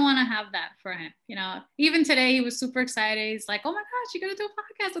 I kind of want to have that for him, even today, he was super excited. He's like, oh my gosh, you're going to do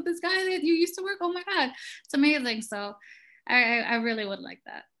a podcast with this guy that you used to work. Oh my God, it's amazing. So I really would like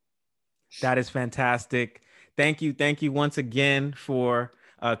that. That is fantastic. Thank you once again for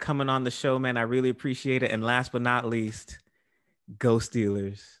coming on the show, man. I really appreciate it. And last but not least, go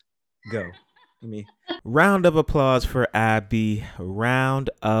Steelers. Go. Round of applause for Abby.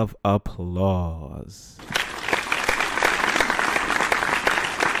 Round of applause.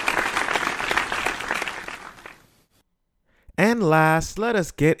 And last, let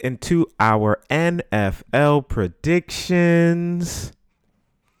us get into our NFL predictions.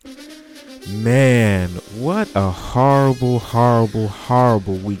 Man, what a horrible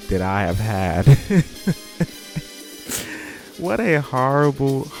week that I have had. What a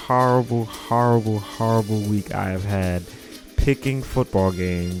horrible week I have had picking football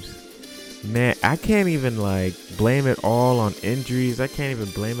games. Man, I can't even blame it all on injuries. I can't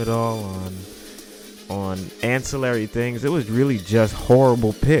even blame it all on ancillary things. It was really just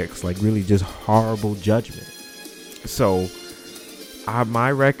horrible picks, really just horrible judgment. So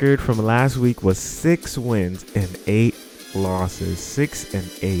my record from last week was 6 wins and 8 losses.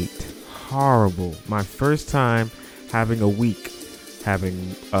 6-8. Horrible. My first time having a week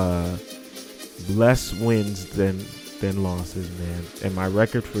having less wins than losses, man. And my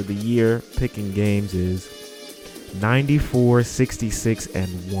record for the year picking games is 94, 66,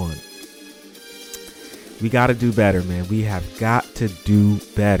 and 1. We got to do better, man. We have got to do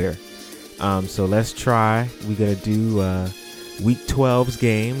better. So let's try. We're going to do Week 12's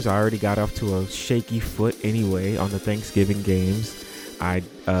games. I already got off to a shaky foot anyway on the Thanksgiving games. I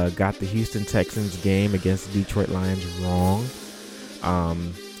got the Houston Texans game against the Detroit Lions wrong.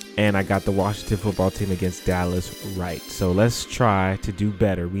 And I got the Washington football team against Dallas right. So let's try to do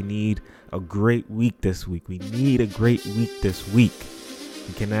better. We need a great week this week. We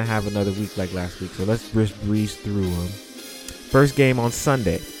cannot have another week like last week. So let's just breeze through them. First game on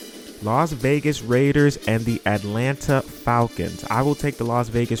Sunday. Las Vegas Raiders and the Atlanta Falcons. I will take the Las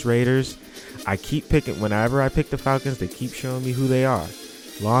Vegas Raiders. I keep picking, whenever I pick the Falcons, they keep showing me who they are.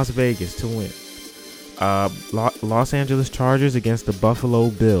 Las Vegas to win. Los Angeles Chargers against the Buffalo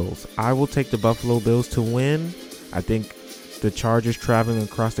Bills. I will take the Buffalo Bills to win. I think the Chargers traveling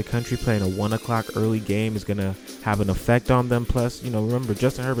across the country playing a 1 o'clock early game is going to have an effect on them. Plus, remember,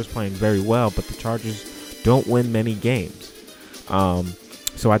 Justin Herbert's playing very well, but the Chargers don't win many games.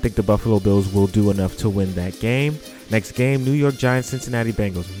 So I think the Buffalo Bills will do enough to win that game. Next game, New York Giants, Cincinnati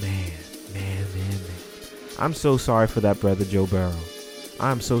Bengals. Man. I'm so sorry for that brother, Joe Burrow.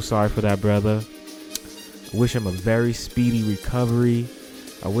 I'm so sorry for that brother. I wish him a very speedy recovery.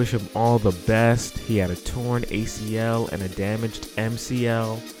 I wish him all the best. He had a torn ACL and a damaged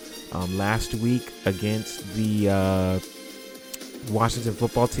MCL. last week against the Washington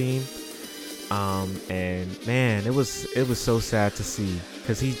football team. And man, it was so sad to see,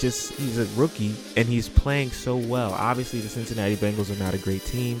 because he's a rookie and he's playing so well. Obviously, the Cincinnati Bengals are not a great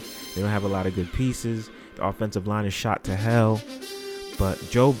team. They don't have a lot of good pieces. The offensive line is shot to hell. But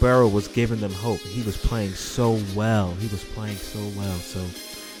Joe Burrow was giving them hope. He was playing so well. So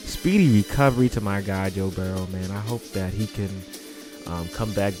speedy recovery to my guy, Joe Burrow, man. I hope that he can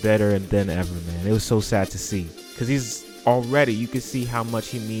come back better than ever, man. It was so sad to see, because he's already, you can see how much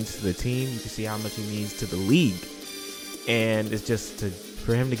he means to the team. You can see how much he means to the league. And it's just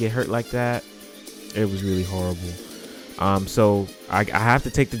for him to get hurt like that, it was really horrible. So I have to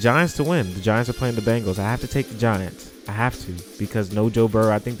take the Giants to win. The Giants are playing the Bengals. I have to take the Giants. I have to, because no Joe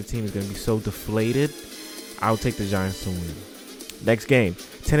Burrow. I think the team is going to be so deflated. I'll take the Giants to win. Next game,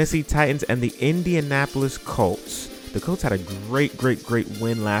 Tennessee Titans and the Indianapolis Colts. The Colts had a great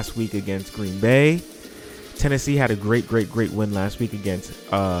win last week against Green Bay. Tennessee had a great win last week against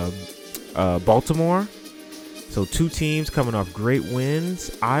Baltimore. So two teams coming off great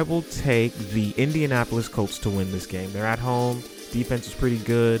wins. I will take the Indianapolis Colts to win this game. They're at home. Defense is pretty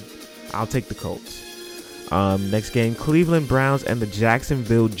good. I'll take the Colts. Next game, Cleveland Browns and the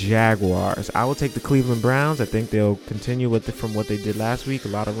Jacksonville Jaguars. I will take the Cleveland Browns. I think they'll continue from what they did last week. A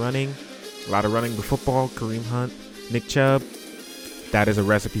lot of running the football. Kareem Hunt, Nick Chubb. That is a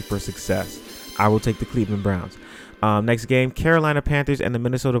recipe for success. I will take the Cleveland Browns. Next game, Carolina Panthers and the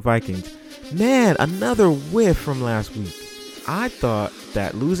Minnesota Vikings. Man, another whiff from last week. I thought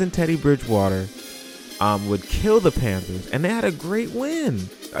that losing Teddy Bridgewater would kill the Panthers, and they had a great win.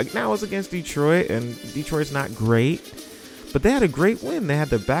 Now it's against Detroit, and Detroit's not great, but they had a great win. They had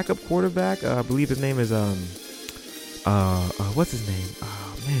the backup quarterback. I believe his name is what's his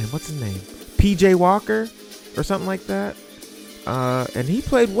name? PJ Walker or something like that. And he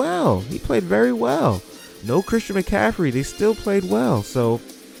played well. He played very well. No Christian McCaffrey. They still played well. So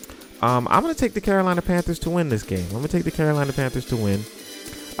I'm going to take the Carolina Panthers to win this game.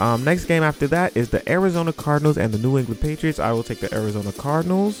 Next game after that is the Arizona Cardinals and the New England Patriots. I will take the Arizona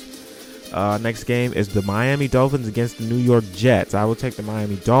Cardinals. Next game is the Miami Dolphins against the New York Jets. I will take the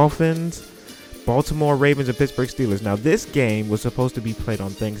Miami Dolphins. Baltimore Ravens and Pittsburgh Steelers. Now, this game was supposed to be played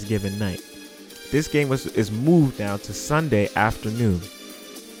on Thanksgiving night. This game is moved now to Sunday afternoon,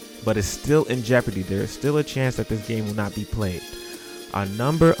 but it's still in jeopardy. There is still a chance that this game will not be played. A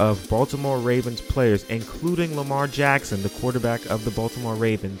number of Baltimore Ravens players, including Lamar Jackson, the quarterback of the Baltimore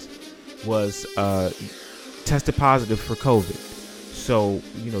Ravens, was tested positive for COVID. So,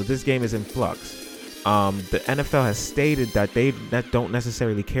 this game is in flux. The NFL has stated that they don't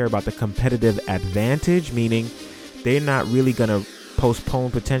necessarily care about the competitive advantage, meaning they're not really going to postpone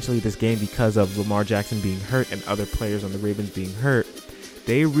potentially this game because of Lamar Jackson being hurt and other players on the Ravens being hurt.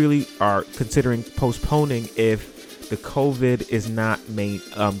 They really are considering postponing if the COVID is not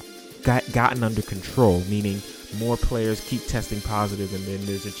gotten under control, meaning more players keep testing positive, and then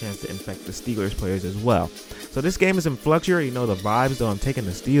there's a chance to infect the Steelers players as well. So this game is in flux. You already know the vibes, though. I'm taking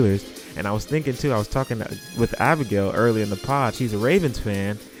the Steelers. And I was thinking, too, I was talking with Abigail early in the pod. She's a Ravens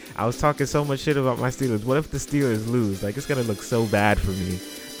fan. I was talking so much shit about my Steelers. What if the Steelers lose? Like, it's going to look so bad for me.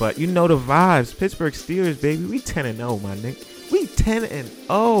 But you know the vibes. Pittsburgh Steelers, baby. We 10-0, my nigga. We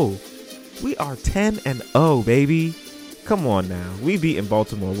 10-0. We are 10-0, baby. Come on now. We beating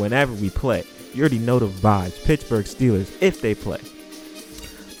Baltimore whenever we play. You already know the vibes. Pittsburgh Steelers, if they play.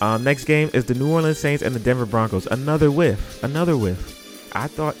 Next game is the New Orleans Saints and the Denver Broncos. Another whiff. I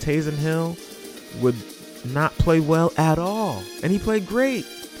thought Taysom Hill would not play well at all. And he played great.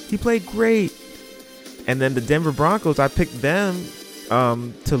 And then the Denver Broncos, I picked them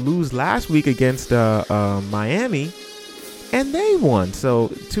to lose last week against Miami. And they won. So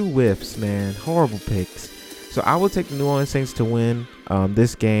 2 whiffs, man. Horrible picks. So I will take the New Orleans Saints to win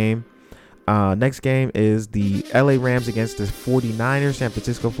this game. Next game is the LA Rams against the 49ers, San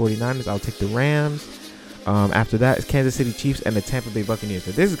Francisco 49ers. I'll take the Rams. After that is Kansas City Chiefs and the Tampa Bay Buccaneers.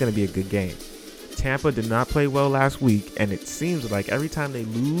 So this is going to be a good game. Tampa did not play well last week, and it seems like every time they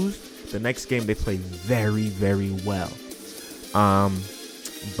lose, the next game they play very, very well.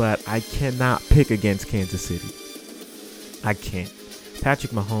 But I cannot pick against Kansas City. I can't.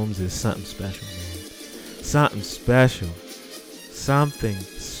 Patrick Mahomes is something special, man. Something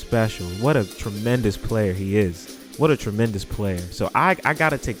special. What a tremendous player he is. So I got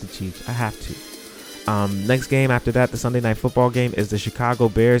to take the Chiefs. I have to. Next game after that, the Sunday Night Football game, is the Chicago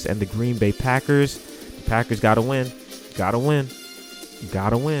Bears and the Green Bay Packers. The Packers got to win.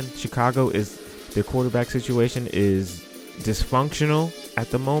 Chicago their quarterback situation is dysfunctional. at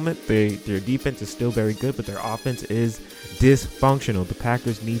the moment. Their defense is still very good, but their offense is dysfunctional. The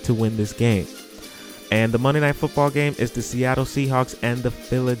Packers need to win this game. And the Monday Night Football game is the Seattle Seahawks and the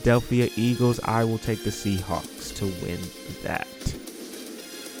Philadelphia Eagles. I will take the Seahawks to win that.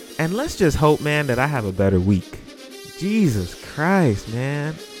 And let's just hope, man, that I have a better week. Jesus Christ,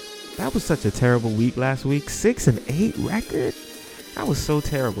 man. That was such a terrible week last week. 6-8 record. That was so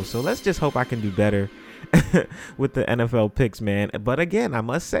terrible. So let's just hope I can do better with the NFL picks, man. But again, I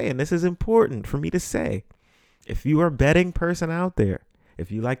must say, and this is important for me to say, if you are a betting person out there,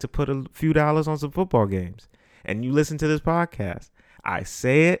 if you like to put a few dollars on some football games and you listen to this podcast, I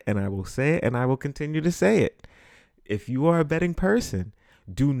say it and I will say it and I will continue to say it. If you are a betting person,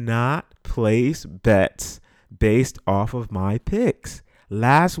 do not place bets based off of my picks.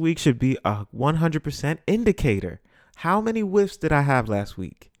 Last week should be a 100% indicator. How many whiffs did I have last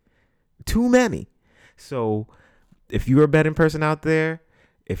week? Too many. So if you're a betting person out there,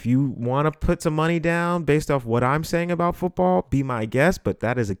 if you want to put some money down based off what I'm saying about football, be my guest, but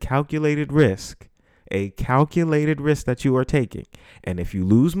that is a calculated risk. A calculated risk that you are taking. And if you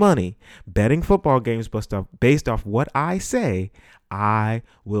lose money betting football games based off what I say, I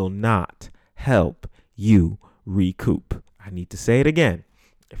will not help you recoup. I need to say it again.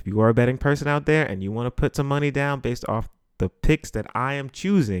 If you are a betting person out there and you want to put some money down based off the picks that I am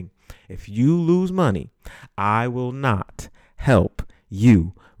choosing, if you lose money, I will not help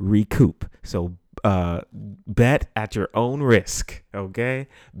you recoup. So bet at your own risk, okay?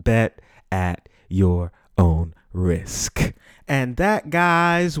 Bet at your own risk. And that,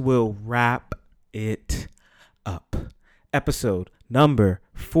 guys, will wrap it up. Episode number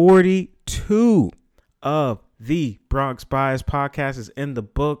 42 of the Bronx Bias Podcast is in the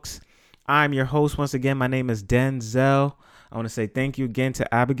books. I'm your host once again. My name is Denzel. I want to say thank you again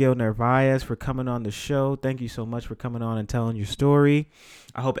to Abigail Narvaez for coming on the show. Thank you so much for coming on and telling your story.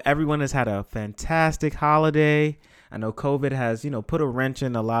 I hope everyone has had a fantastic holiday. I know COVID has, put a wrench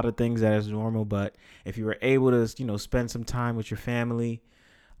in a lot of things that is normal, but if you were able to, spend some time with your family,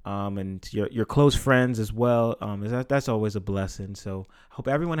 and your close friends as well, that's always a blessing. So I hope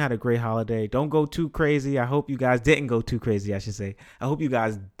everyone had a great holiday. Don't go too crazy. I hope you guys didn't go too crazy, I should say. I hope you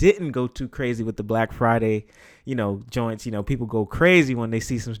guys didn't go too crazy with the Black Friday, joints. People go crazy when they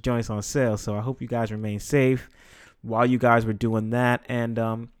see some joints on sale. So I hope you guys remain safe while you guys were doing that. And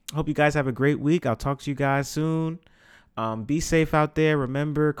I hope you guys have a great week. I'll talk to you guys soon. Be safe out there.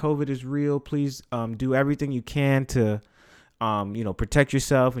 Remember, COVID is real. Please do everything you can to protect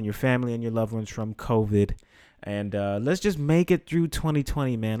yourself and your family and your loved ones from COVID. And let's just make it through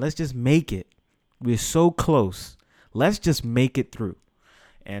 2020, man. Let's just make it. We're so close. Let's just make it through.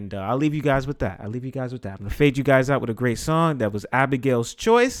 And I'll leave you guys with that. I'm going to fade you guys out with a great song that was Abigail's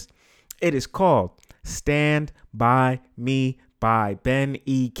choice. It is called Stand By Me by Ben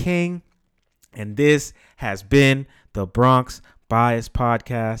E. King. And this has been the Bronx Bias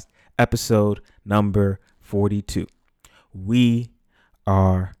Podcast, episode number 42. We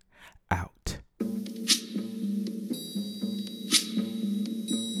are out.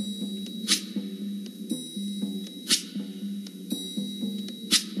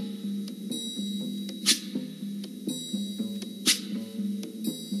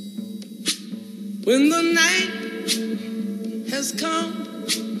 When the night has come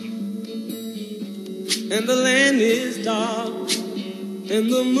and the land is dark and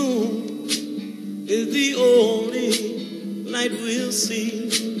the moon is the only light we'll see.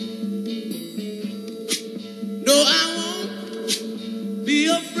 No, I won't be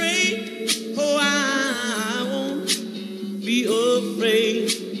afraid. Oh, I won't be afraid.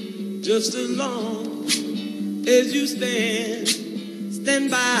 Just as long as you stand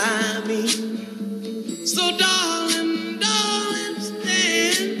by me. So darling,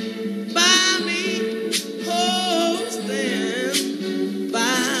 stand by me. Oh, stand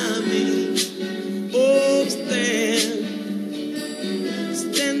by me. Oh, stand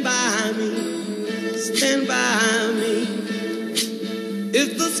by me. Stand by me. If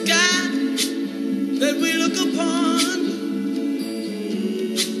the sky that we look upon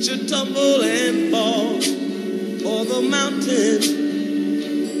should tumble and fall, or the mountain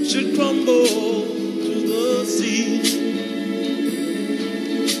should crumble to the sea,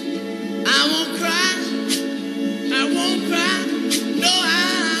 I won't cry, no, I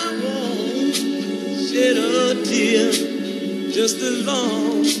won't shed a tear, just as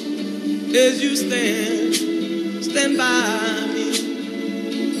long as you stand by me.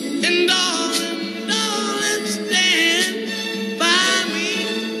 And darling, stand by me.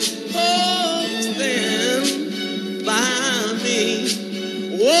 Oh, stand by me.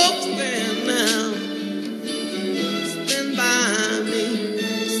 Oh, stand now. Stand by me.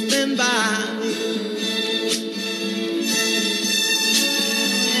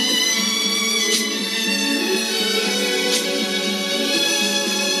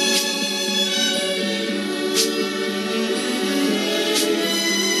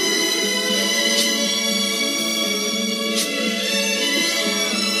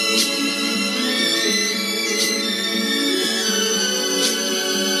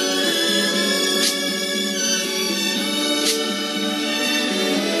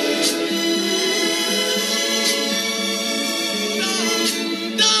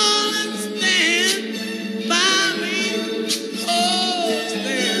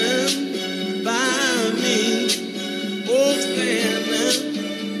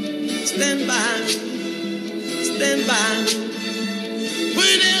 by, stand by.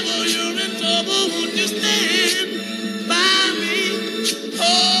 Whenever you're in trouble, won't you stand